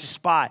your righteous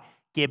spot.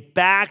 Get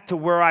back to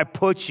where I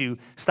put you.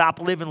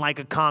 Stop living like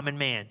a common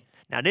man.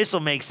 Now, this will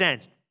make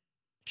sense.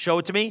 Show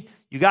it to me.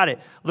 You got it.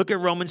 Look at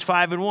Romans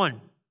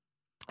 5:1.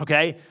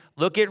 Okay?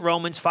 Look at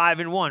Romans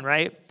 5:1,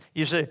 right?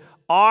 You say,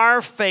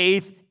 our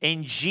faith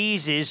in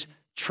Jesus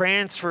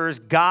transfers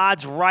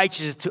God's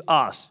righteousness to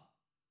us.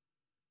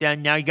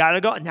 Now you got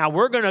to go. Now,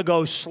 we're going to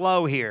go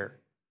slow here.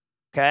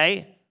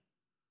 Okay?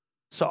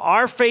 So,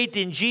 our faith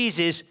in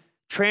Jesus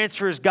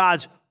transfers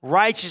God's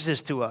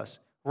righteousness to us.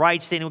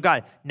 Right standing with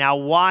God. Now,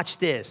 watch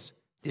this.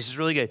 This is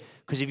really good.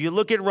 Because if you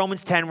look at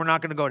Romans 10, we're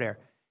not going to go there.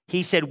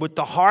 He said, with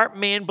the heart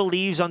man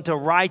believes unto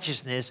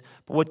righteousness,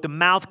 but with the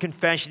mouth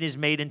confession is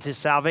made unto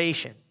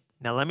salvation.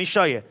 Now let me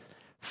show you.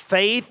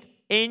 Faith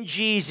in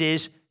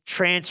Jesus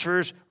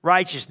transfers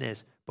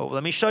righteousness. But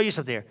let me show you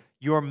something here.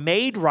 You're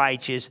made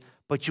righteous,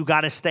 but you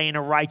got to stay in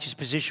a righteous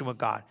position with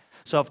God.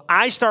 So if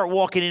I start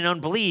walking in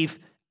unbelief,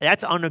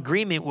 that's an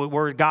agreement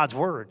with God's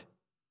word.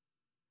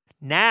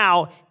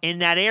 Now, in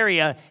that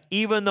area,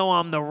 even though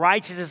I'm the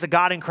righteousness of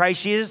God in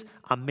Christ Jesus,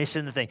 I'm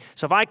missing the thing.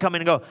 So if I come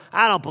in and go,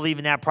 I don't believe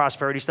in that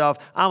prosperity stuff.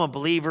 I'm a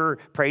believer.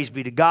 Praise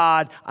be to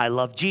God. I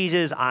love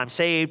Jesus. I'm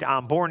saved.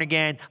 I'm born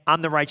again.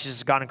 I'm the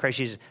righteousness of God in Christ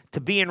Jesus.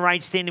 To be in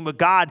right standing with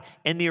God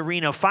in the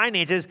arena of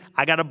finances,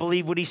 I got to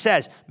believe what he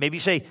says. Maybe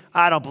you say,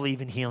 I don't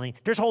believe in healing.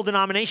 There's whole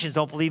denominations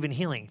don't believe in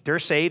healing. They're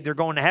saved. They're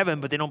going to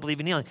heaven, but they don't believe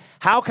in healing.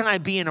 How can I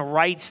be in a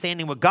right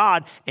standing with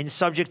God in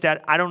subjects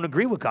that I don't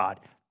agree with God?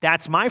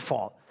 That's my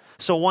fault.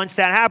 So once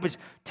that happens,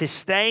 to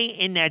stay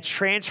in that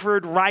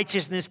transferred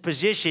righteousness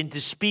position, to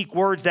speak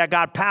words that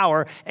got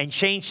power and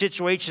change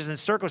situations and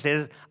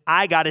circumstances,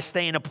 I got to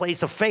stay in a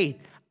place of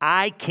faith.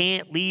 I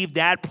can't leave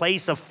that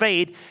place of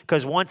faith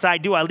because once I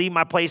do, I leave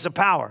my place of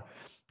power.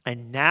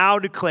 And now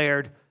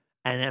declared,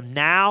 and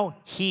now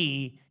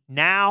he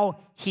now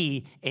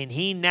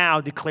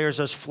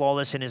declares us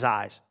flawless in his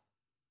eyes.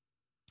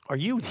 Are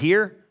you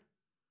here?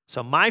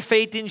 So my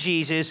faith in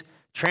Jesus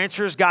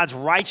transfers God's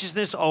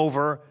righteousness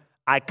over.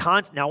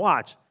 Now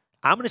watch.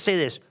 I'm going to say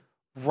this.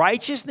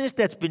 Righteousness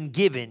that's been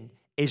given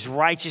is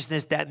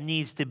righteousness that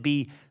needs to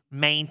be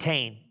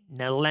maintained.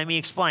 Now let me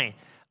explain.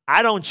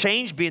 I don't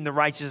change being the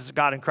righteousness of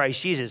God in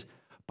Christ Jesus,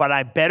 but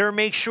I better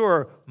make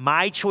sure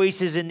my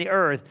choices in the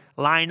earth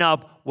line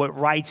up with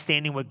right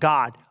standing with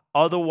God.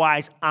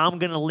 Otherwise, I'm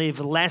going to live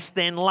less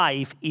than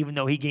life, even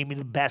though he gave me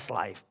the best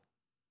life.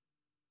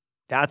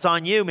 That's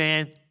on you,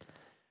 man.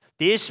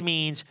 This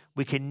means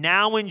we can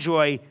now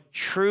enjoy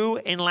true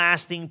and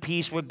lasting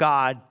peace with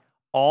God,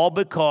 all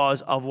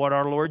because of what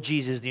our Lord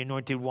Jesus, the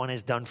Anointed One,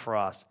 has done for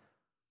us.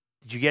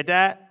 Did you get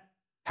that?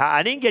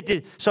 I didn't get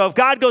this. So if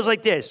God goes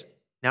like this,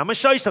 now I'm going to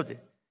show you something.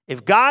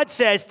 If God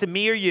says to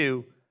me or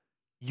you,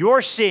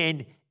 your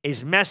sin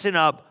is messing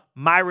up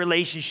my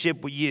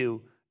relationship with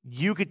you,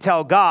 you could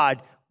tell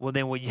God, well,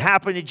 then what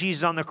happened to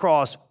Jesus on the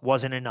cross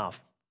wasn't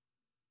enough.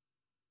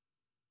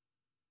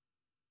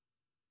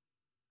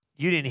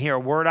 You didn't hear a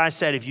word I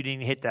said if you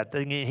didn't hit that.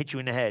 Thing didn't hit you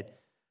in the head.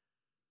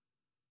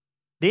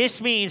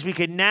 This means we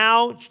can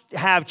now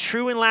have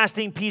true and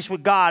lasting peace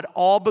with God,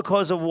 all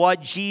because of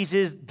what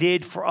Jesus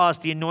did for us,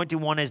 the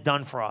Anointed One has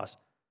done for us.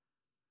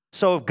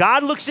 So if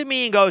God looks at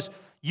me and goes,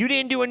 you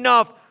didn't do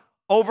enough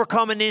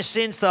overcoming this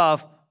sin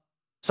stuff,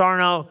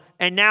 Sarno,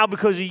 and now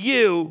because of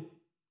you,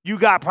 you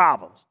got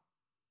problems.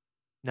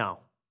 No.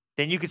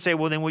 Then you could say,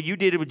 well, then what you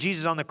did with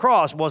Jesus on the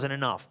cross wasn't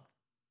enough.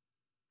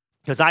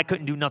 Because I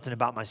couldn't do nothing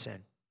about my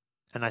sin.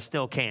 And I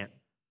still can't.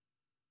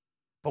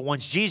 But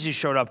once Jesus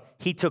showed up,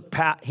 he took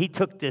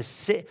this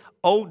sin.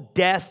 Oh,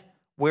 death,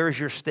 where's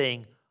your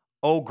sting?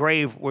 Oh,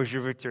 grave, where's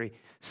your victory?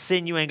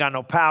 Sin, you ain't got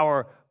no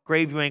power.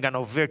 Grave, you ain't got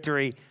no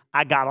victory.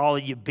 I got all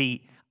of you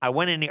beat. I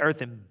went in the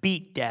earth and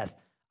beat death.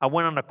 I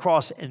went on the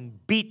cross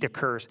and beat the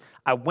curse.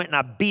 I went and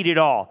I beat it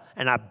all.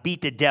 And I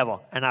beat the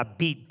devil. And I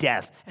beat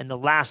death. And the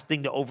last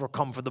thing to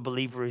overcome for the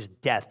believer is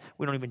death.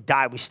 We don't even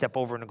die. We step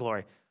over into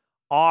glory.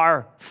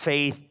 Our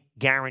faith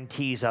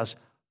guarantees us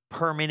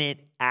permanent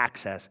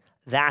access.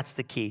 That's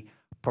the key.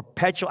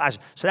 Perpetual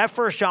access. So that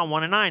 1 John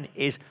 1:9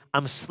 is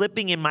I'm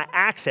slipping in my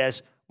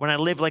access when I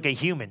live like a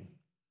human.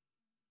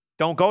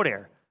 Don't go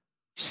there.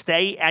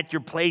 Stay at your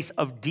place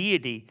of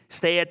deity.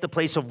 Stay at the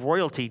place of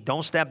royalty.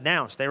 Don't step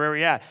down. Stay where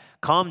you're at.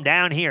 Come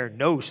down here.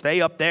 No,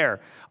 stay up there.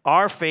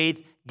 Our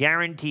faith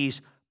guarantees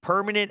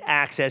permanent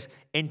access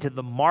into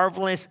the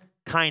marvelous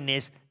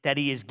kindness that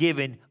he has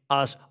given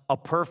us, a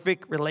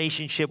perfect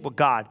relationship with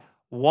God.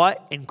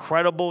 What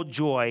incredible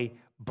joy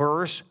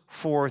bursts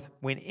forth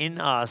within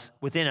us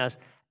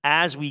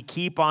as we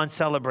keep on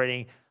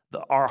celebrating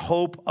our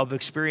hope of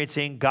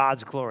experiencing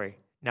God's glory.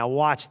 Now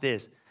watch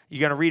this. You're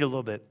going to read a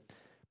little bit.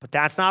 But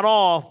that's not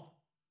all.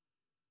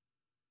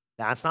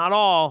 That's not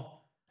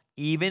all.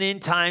 Even in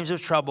times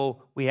of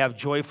trouble, we have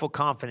joyful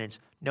confidence,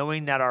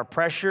 knowing that our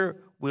pressure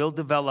will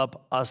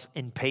develop us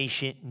in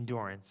patient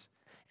endurance.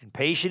 And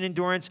patient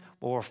endurance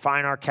will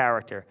refine our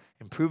character.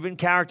 And proven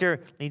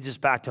character leads us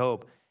back to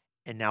hope.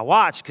 And now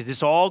watch, because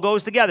this all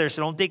goes together.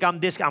 So don't think I'm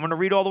going to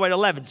read all the way to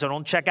 11, so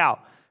don't check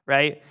out,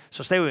 right?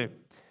 So stay with me.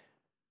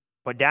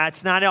 But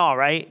that's not all,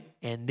 right?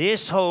 And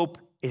this hope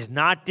is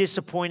not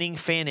disappointing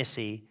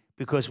fantasy,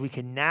 because we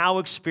can now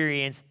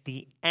experience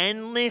the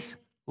endless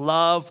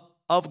love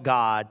of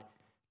God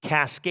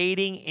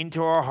cascading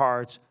into our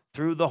hearts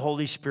through the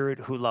Holy Spirit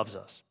who loves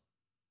us.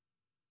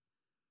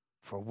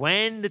 For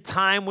when the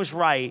time was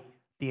right,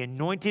 the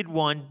Anointed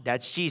One,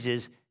 that's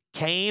Jesus,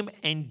 came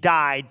and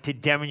died to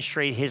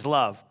demonstrate his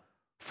love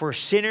for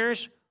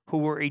sinners who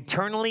were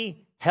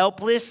eternally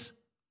helpless,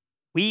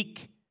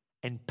 weak,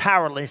 and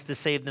powerless to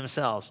save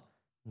themselves.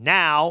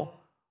 Now,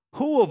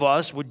 who of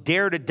us would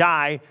dare to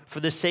die for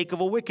the sake of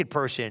a wicked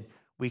person?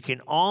 We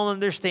can all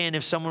understand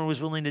if someone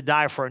was willing to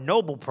die for a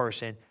noble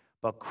person,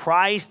 but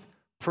Christ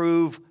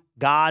proved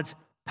God's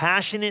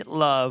passionate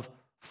love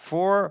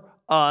for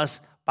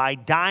us by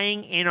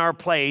dying in our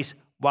place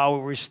while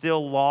we were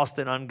still lost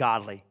and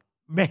ungodly.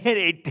 Man,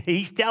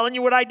 he's telling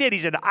you what I did. He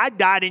said, I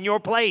died in your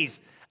place.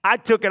 I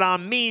took it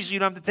on me so you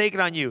don't have to take it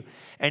on you.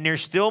 And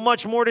there's still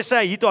much more to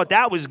say. You thought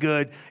that was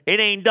good. It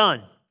ain't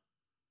done.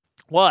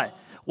 What?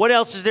 What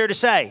else is there to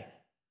say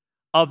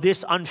of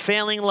this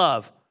unfailing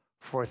love?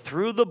 For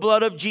through the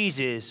blood of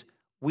Jesus,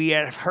 we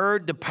have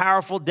heard the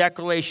powerful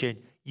declaration,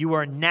 you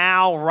are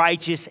now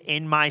righteous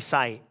in my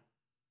sight.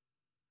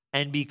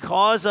 And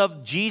because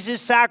of Jesus'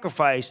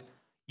 sacrifice,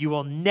 you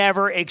will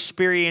never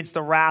experience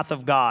the wrath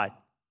of God.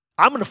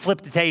 I'm going to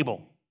flip the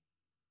table.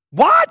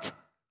 What?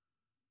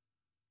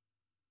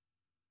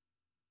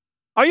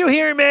 Are you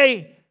hearing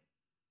me?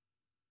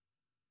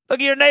 Look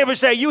at your neighbor,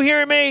 say, you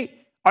hearing me?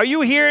 Are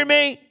you hearing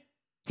me?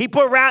 He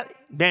put wrath.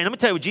 Man, let me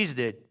tell you what Jesus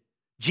did.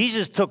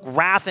 Jesus took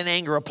wrath and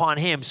anger upon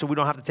him so we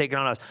don't have to take it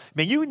on us.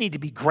 Man, you need to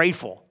be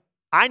grateful.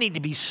 I need to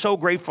be so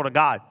grateful to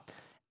God.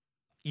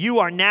 You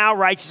are now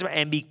righteous,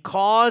 and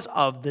because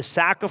of the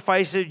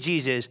sacrifice of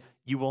Jesus,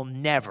 you will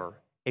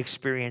never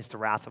experience the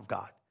wrath of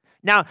God.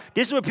 Now,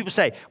 this is what people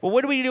say. Well,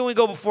 what do we do when we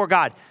go before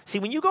God? See,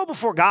 when you go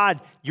before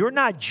God, you're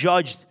not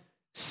judged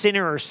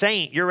sinner or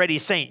saint. You're already a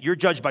saint. You're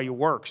judged by your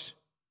works.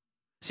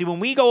 See,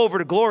 when we go over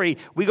to glory,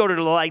 we go to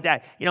the like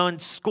that. You know, in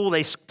school,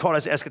 they taught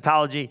us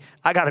eschatology.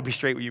 I got to be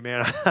straight with you,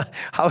 man.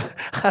 I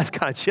was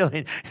kind of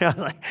chilling. You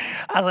know,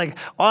 I was like,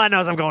 all I know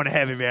is I'm going to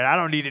heaven, man. I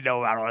don't need to know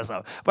about all that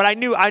stuff. But I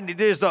knew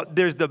there's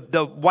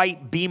the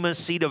white bema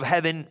seat of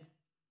heaven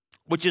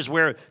which is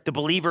where the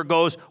believer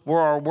goes, where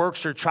our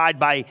works are tried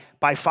by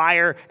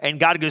fire, and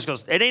God just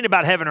goes, it ain't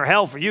about heaven or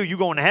hell for you. You're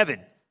going to heaven.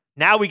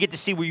 Now we get to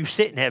see where you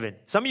sit in heaven.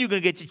 Some of you are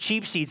going to get your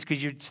cheap seats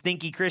because you're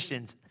stinky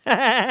Christians.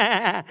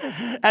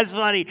 That's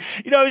funny.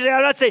 You know,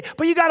 I'm not saying,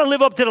 but you got to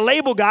live up to the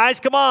label,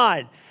 guys. Come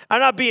on. I'm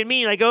not being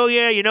mean. Like, oh,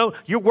 yeah, you know,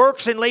 your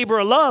works and labor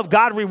of love,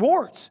 God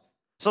rewards.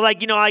 So,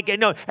 like, you know,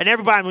 and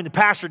everybody, when the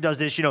pastor does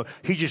this, you know,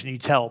 he just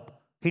needs help.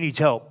 He needs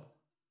help.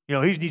 You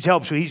know, he needs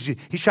help, so he's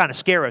trying to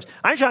scare us.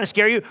 I ain't trying to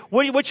scare you.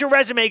 What's your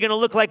resume going to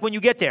look like when you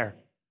get there?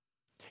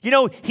 You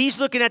know, he's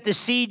looking at the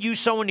seed you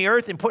sow in the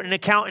earth and putting an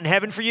account in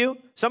heaven for you.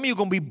 Some of you are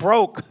going to be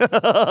broke.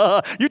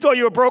 You thought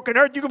you were broke in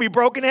earth, you're going to be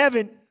broke in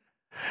heaven.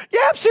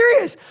 Yeah, I'm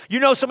serious. You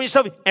know, some of your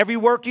stuff, every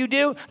work you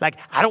do, like,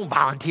 I don't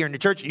volunteer in the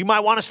church. You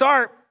might want to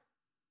start.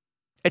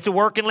 It's a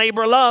work and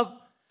labor of love.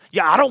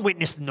 Yeah, I don't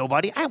witness to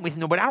nobody. I ain't with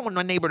nobody. I don't want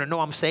my neighbor to know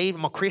I'm saved.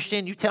 I'm a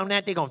Christian. You tell them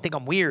that, they're going to think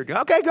I'm weird.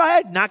 Okay, go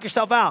ahead. Knock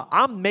yourself out.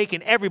 I'm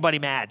making everybody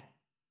mad.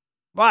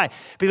 Why?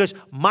 Because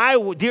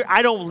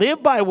I don't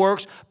live by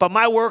works, but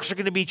my works are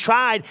going to be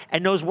tried,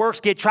 and those works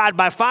get tried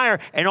by fire,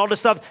 and all the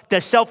stuff, the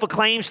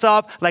self-acclaimed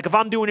stuff, like if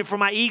I'm doing it for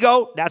my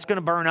ego, that's going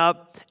to burn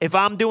up. If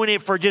I'm doing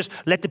it for just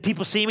let the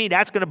people see me,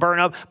 that's going to burn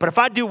up. But if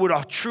I do it with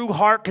a true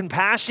heart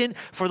compassion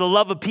for the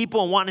love of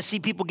people and wanting to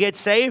see people get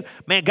saved,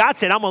 man, God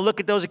said, I'm going to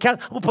look at those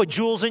accounts. I'm going to put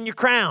jewels in your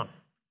crown.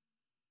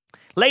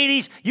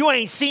 Ladies, you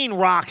ain't seen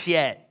rocks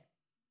yet.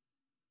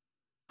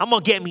 I'm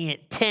going to get me a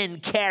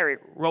 10-carat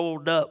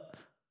rolled up.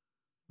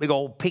 Big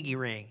old piggy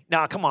ring.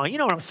 Now, come on, you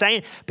know what I'm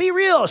saying? Be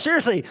real,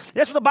 seriously.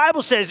 That's what the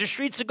Bible says, the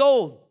streets of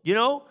gold, you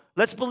know?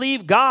 Let's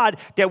believe God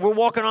that we're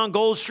walking on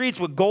gold streets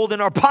with gold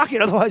in our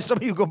pocket. Otherwise, some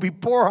of you are going to be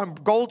poor on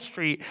Gold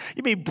Street.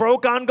 You'll be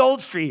broke on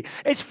Gold Street.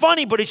 It's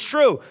funny, but it's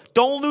true.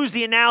 Don't lose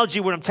the analogy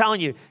what I'm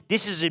telling you.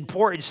 This is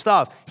important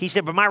stuff. He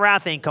said, but my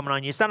wrath ain't coming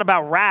on you. It's not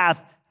about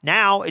wrath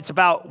now. It's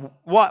about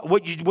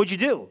what'd you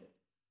do?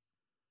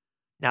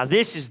 Now,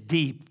 this is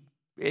deep.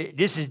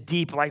 This is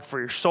deep, like for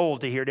your soul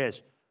to hear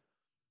this.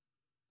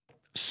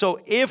 So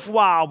if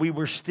while we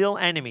were still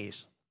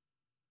enemies,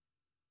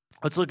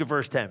 let's look at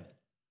verse 10.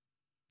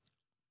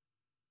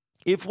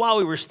 If while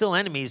we were still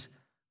enemies,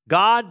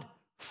 God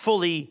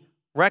fully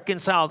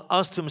reconciled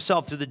us to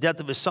himself through the death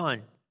of his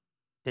son,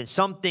 then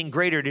something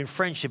greater than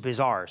friendship is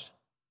ours.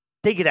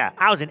 Think of that.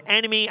 I was an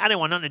enemy. I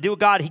didn't want nothing to do with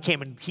God. He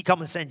come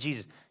and sent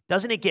Jesus.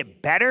 Doesn't it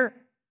get better?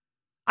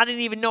 I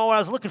didn't even know what I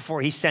was looking for.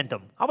 He sent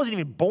them. I wasn't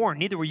even born.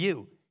 Neither were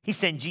you. He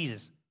sent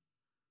Jesus.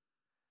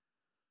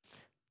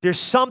 There's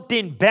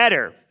something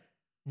better.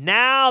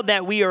 Now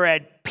that we are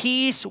at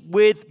peace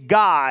with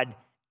God,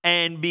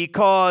 and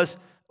because,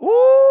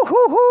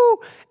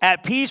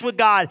 at peace with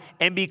God,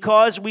 and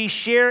because we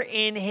share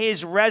in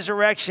his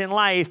resurrection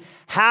life,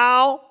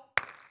 how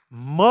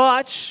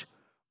much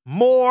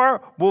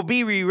more will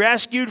be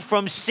rescued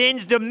from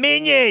sin's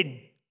dominion?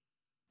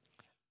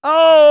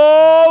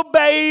 Oh,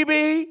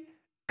 baby,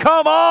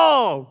 come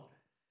on.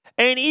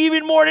 And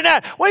even more than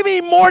that. What do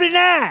you mean more than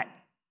that?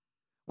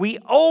 We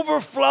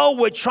overflow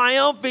with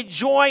triumphant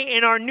joy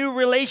in our new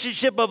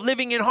relationship of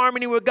living in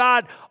harmony with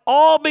God,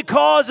 all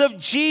because of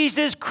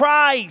Jesus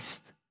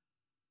Christ.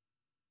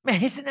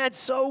 Man, isn't that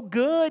so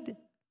good?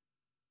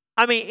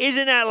 I mean,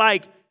 isn't that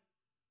like,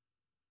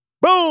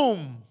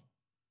 boom?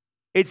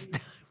 It's,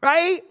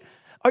 right?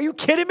 Are you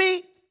kidding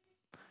me?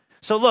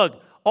 So look,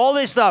 all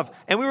this stuff,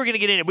 and we were going to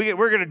get in it. We're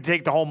going to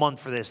take the whole month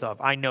for this stuff.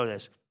 I know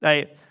this.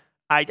 I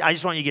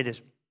just want you to get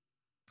this.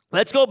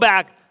 Let's go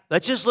back.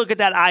 Let's just look at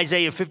that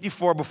Isaiah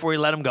 54 before we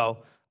let him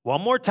go.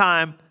 One more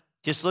time.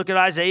 Just look at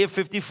Isaiah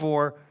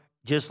 54.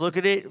 Just look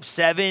at it,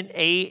 7,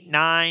 8,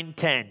 9,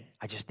 10.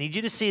 I just need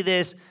you to see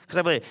this, because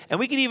I believe. And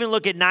we can even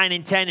look at 9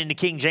 and 10 in the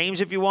King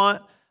James if you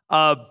want.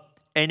 And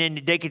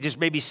then they could just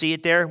maybe see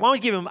it there. Why don't we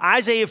give him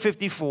Isaiah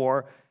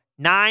 54,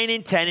 9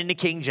 and 10 in the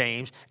King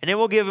James. And then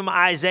we'll give him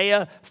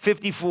Isaiah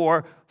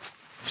 54,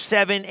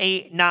 7,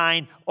 8,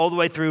 9, all the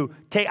way through.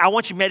 I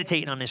want you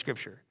meditating on this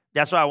scripture.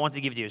 That's what I want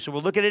to give to you. So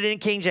we'll look at it in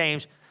King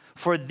James.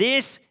 For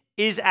this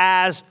is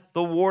as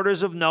the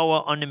waters of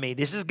Noah unto me.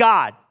 This is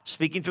God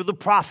speaking through the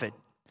prophet.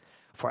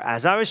 For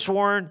as I was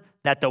sworn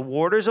that the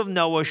waters of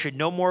Noah should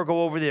no more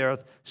go over the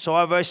earth, so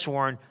have I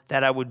sworn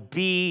that I would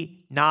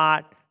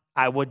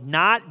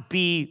not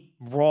be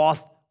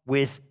wroth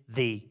with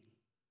thee,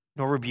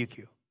 nor rebuke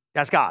you.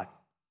 That's God.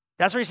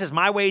 That's where he says,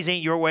 my ways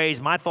ain't your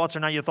ways, my thoughts are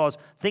not your thoughts.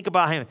 Think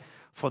about him.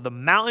 For the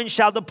mountains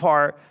shall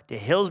depart, the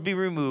hills be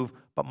removed,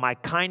 but my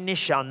kindness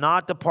shall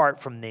not depart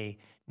from thee,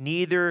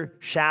 neither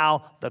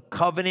shall the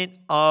covenant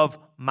of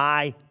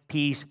my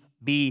peace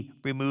be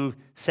removed,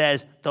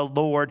 says the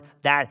Lord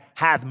that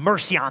hath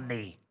mercy on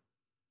thee.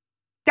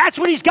 That's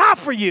what he's got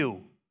for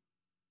you.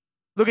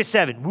 Look at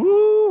 7.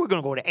 Woo, we're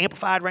going to go to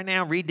Amplified right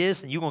now, read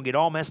this, and you're going to get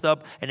all messed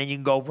up, and then you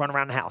can go run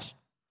around the house.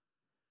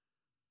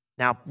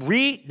 Now, what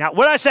did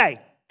I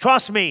say?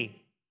 Trust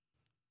me.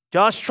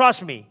 Just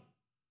trust me.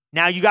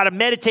 Now, you got to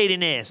meditate in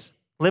this.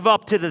 Live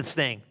up to this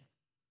thing.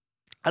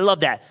 I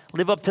love that.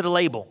 Live up to the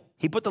label.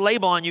 He put the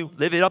label on you.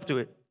 Live it up to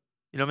it.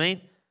 You know what I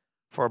mean?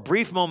 For a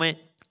brief moment,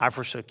 I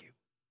forsook you.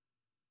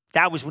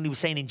 That was when he was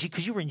saying,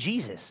 because you were in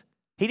Jesus.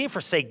 He didn't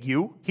forsake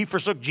you. He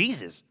forsook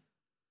Jesus.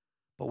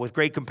 But with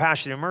great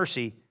compassion and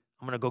mercy,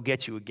 I'm going to go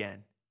get you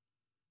again.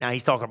 Now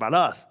he's talking about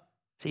us.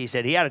 See, he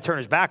said he had to turn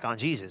his back on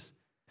Jesus.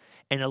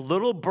 In a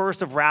little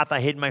burst of wrath, I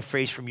hid my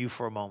face from you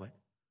for a moment.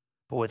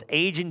 But with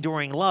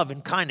age-enduring love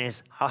and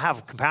kindness, I'll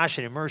have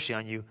compassion and mercy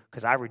on you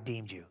because I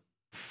redeemed you.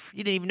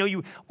 You didn't even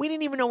know we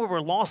didn't even know we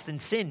were lost in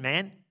sin,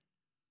 man.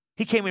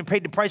 He came and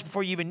paid the price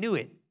before you even knew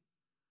it.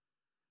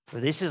 For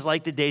this is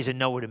like the days of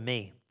Noah to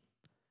me.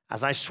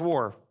 As I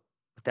swore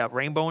with that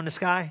rainbow in the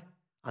sky,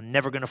 I'm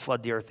never going to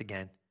flood the earth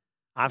again.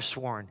 I've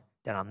sworn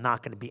that I'm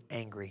not going to be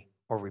angry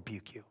or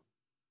rebuke you.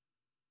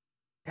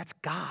 That's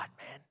God,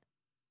 man.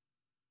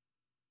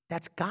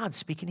 That's God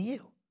speaking to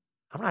you.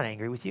 I'm not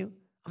angry with you.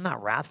 I'm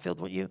not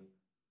wrath-filled with you.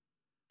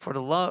 For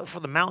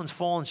the mountains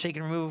fall and shake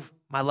and remove,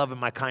 my love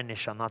and my kindness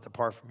shall not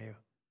depart from you,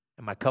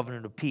 and my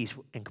covenant of peace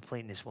and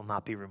completeness will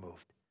not be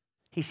removed.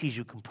 He sees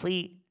you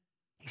complete.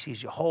 He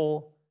sees you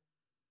whole.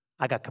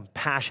 I got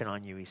compassion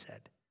on you, he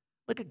said.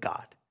 Look at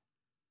God.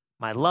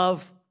 My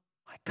love,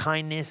 my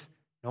kindness,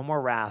 no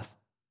more wrath.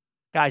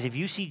 Guys, if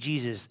you see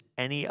Jesus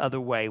any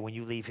other way when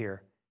you leave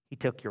here, he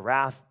took your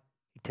wrath,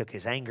 he took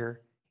his anger,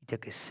 he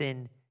took his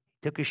sin, he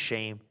took his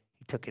shame,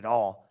 he took it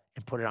all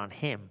and put it on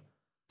him.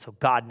 So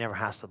God never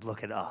has to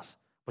look at us.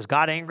 Was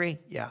God angry?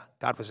 Yeah,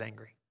 God was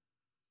angry.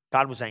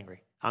 God was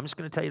angry. I'm just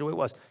going to tell you the way it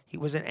was. He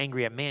wasn't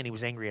angry at man. He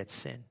was angry at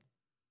sin.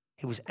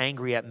 He was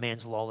angry at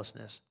man's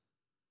lawlessness.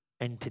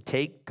 And to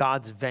take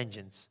God's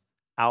vengeance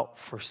out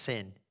for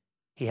sin,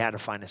 he had to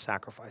find a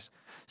sacrifice.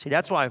 See,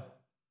 that's why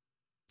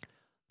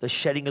the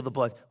shedding of the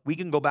blood, we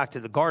can go back to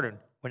the garden.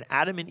 When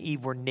Adam and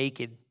Eve were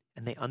naked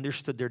and they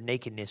understood their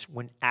nakedness,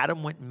 when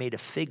Adam went and made a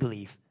fig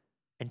leaf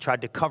and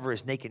tried to cover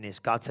his nakedness,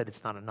 God said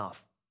it's not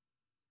enough.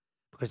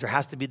 Because there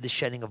has to be the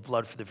shedding of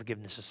blood for the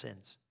forgiveness of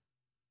sins.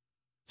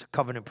 It's a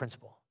covenant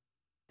principle.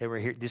 They were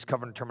here. This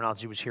covenant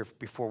terminology was here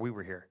before we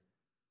were here.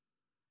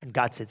 And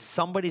God said,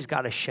 somebody's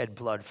got to shed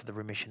blood for the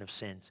remission of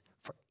sins,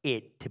 for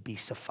it to be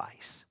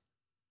suffice.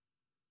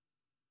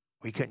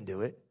 We couldn't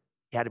do it.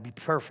 You had to be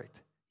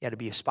perfect. You had to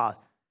be a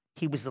spot.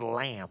 He was the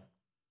lamb,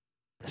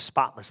 the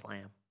spotless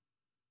lamb,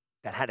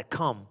 that had to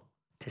come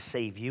to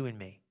save you and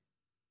me.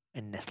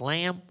 And this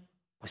lamb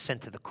was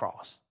sent to the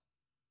cross.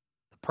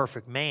 The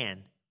perfect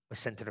man was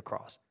sent to the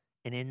cross.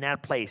 And in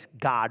that place,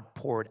 God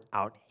poured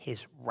out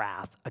his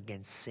wrath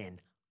against sin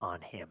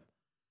on him,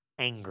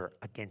 anger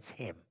against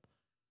him,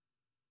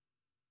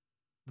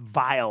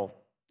 vile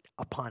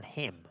upon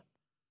him.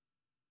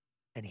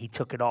 And he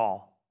took it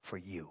all for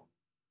you.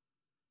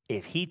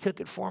 If he took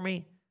it for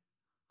me,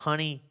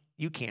 honey,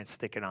 you can't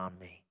stick it on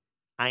me.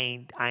 I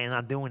ain't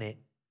not doing it.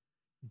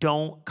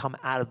 Don't come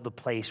out of the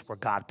place where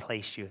God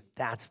placed you.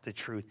 That's the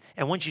truth.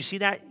 And once you see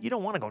that, you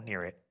don't want to go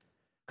near it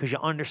because you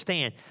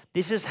understand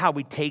this is how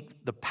we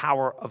take the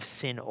power of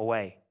sin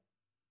away.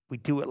 We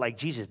do it like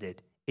Jesus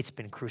did. It's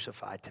been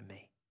crucified to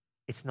me.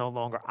 It's no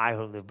longer I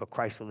who live, but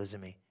Christ who lives in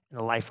me. In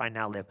the life I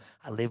now live,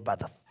 I live by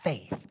the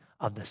faith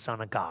of the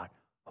Son of God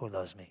who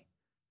loves me.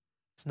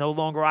 It's no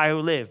longer I who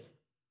live,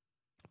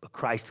 but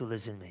Christ who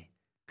lives in me.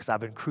 Because I've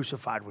been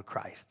crucified with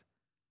Christ.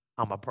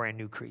 I'm a brand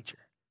new creature.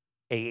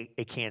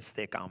 It can't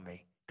stick on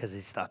me because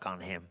it's stuck on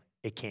him.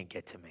 It can't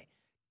get to me.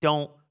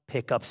 Don't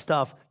pick up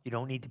stuff you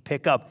don't need to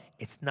pick up.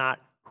 It's not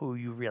who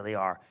you really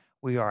are.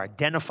 We are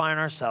identifying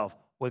ourselves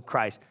with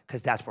Christ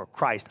because that's where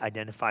Christ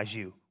identifies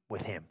you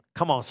with him.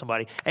 Come on,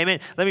 somebody.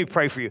 Amen. Let me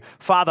pray for you.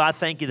 Father, I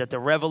thank you that the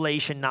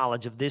revelation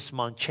knowledge of this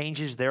month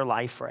changes their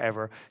life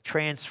forever,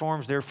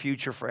 transforms their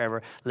future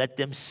forever. Let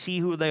them see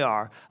who they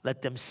are.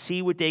 Let them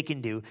see what they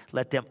can do.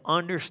 Let them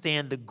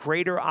understand the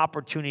greater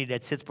opportunity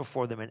that sits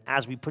before them. And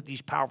as we put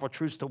these powerful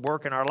truths to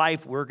work in our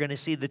life, we're going to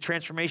see the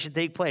transformation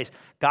take place.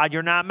 God,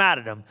 you're not mad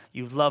at them.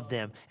 You love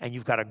them, and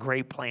you've got a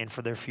great plan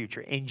for their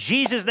future. In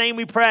Jesus' name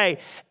we pray.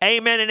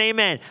 Amen and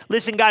amen.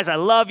 Listen, guys, I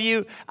love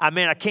you. I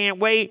can't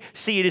wait.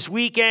 See you this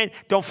weekend.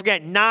 Don't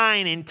forget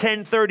 9 and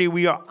 10:30.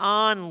 We are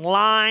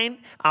online.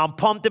 I'm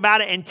pumped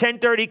about it. And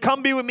 10:30,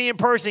 come be with me in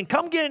person.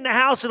 Come get in the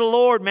house of the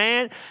Lord,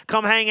 man.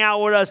 Come hang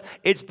out with us.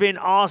 It's been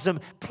awesome.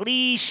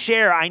 Please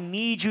share. I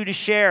need you to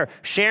share.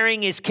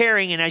 Sharing is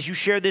caring. And as you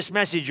share this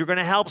message, you're going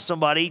to help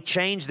somebody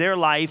change their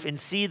life and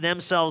see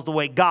themselves the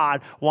way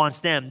God wants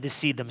them to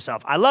see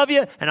themselves. I love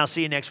you, and I'll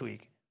see you next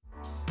week.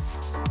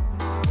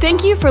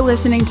 Thank you for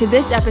listening to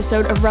this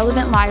episode of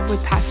Relevant Live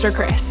with Pastor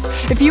Chris.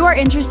 If you are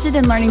interested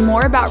in learning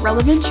more about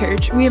Relevant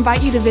Church, we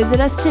invite you to visit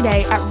us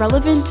today at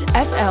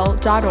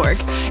relevantfl.org.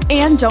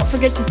 And don't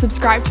forget to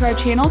subscribe to our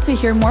channel to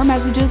hear more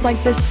messages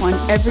like this one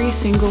every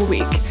single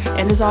week.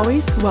 And as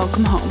always,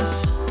 welcome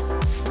home.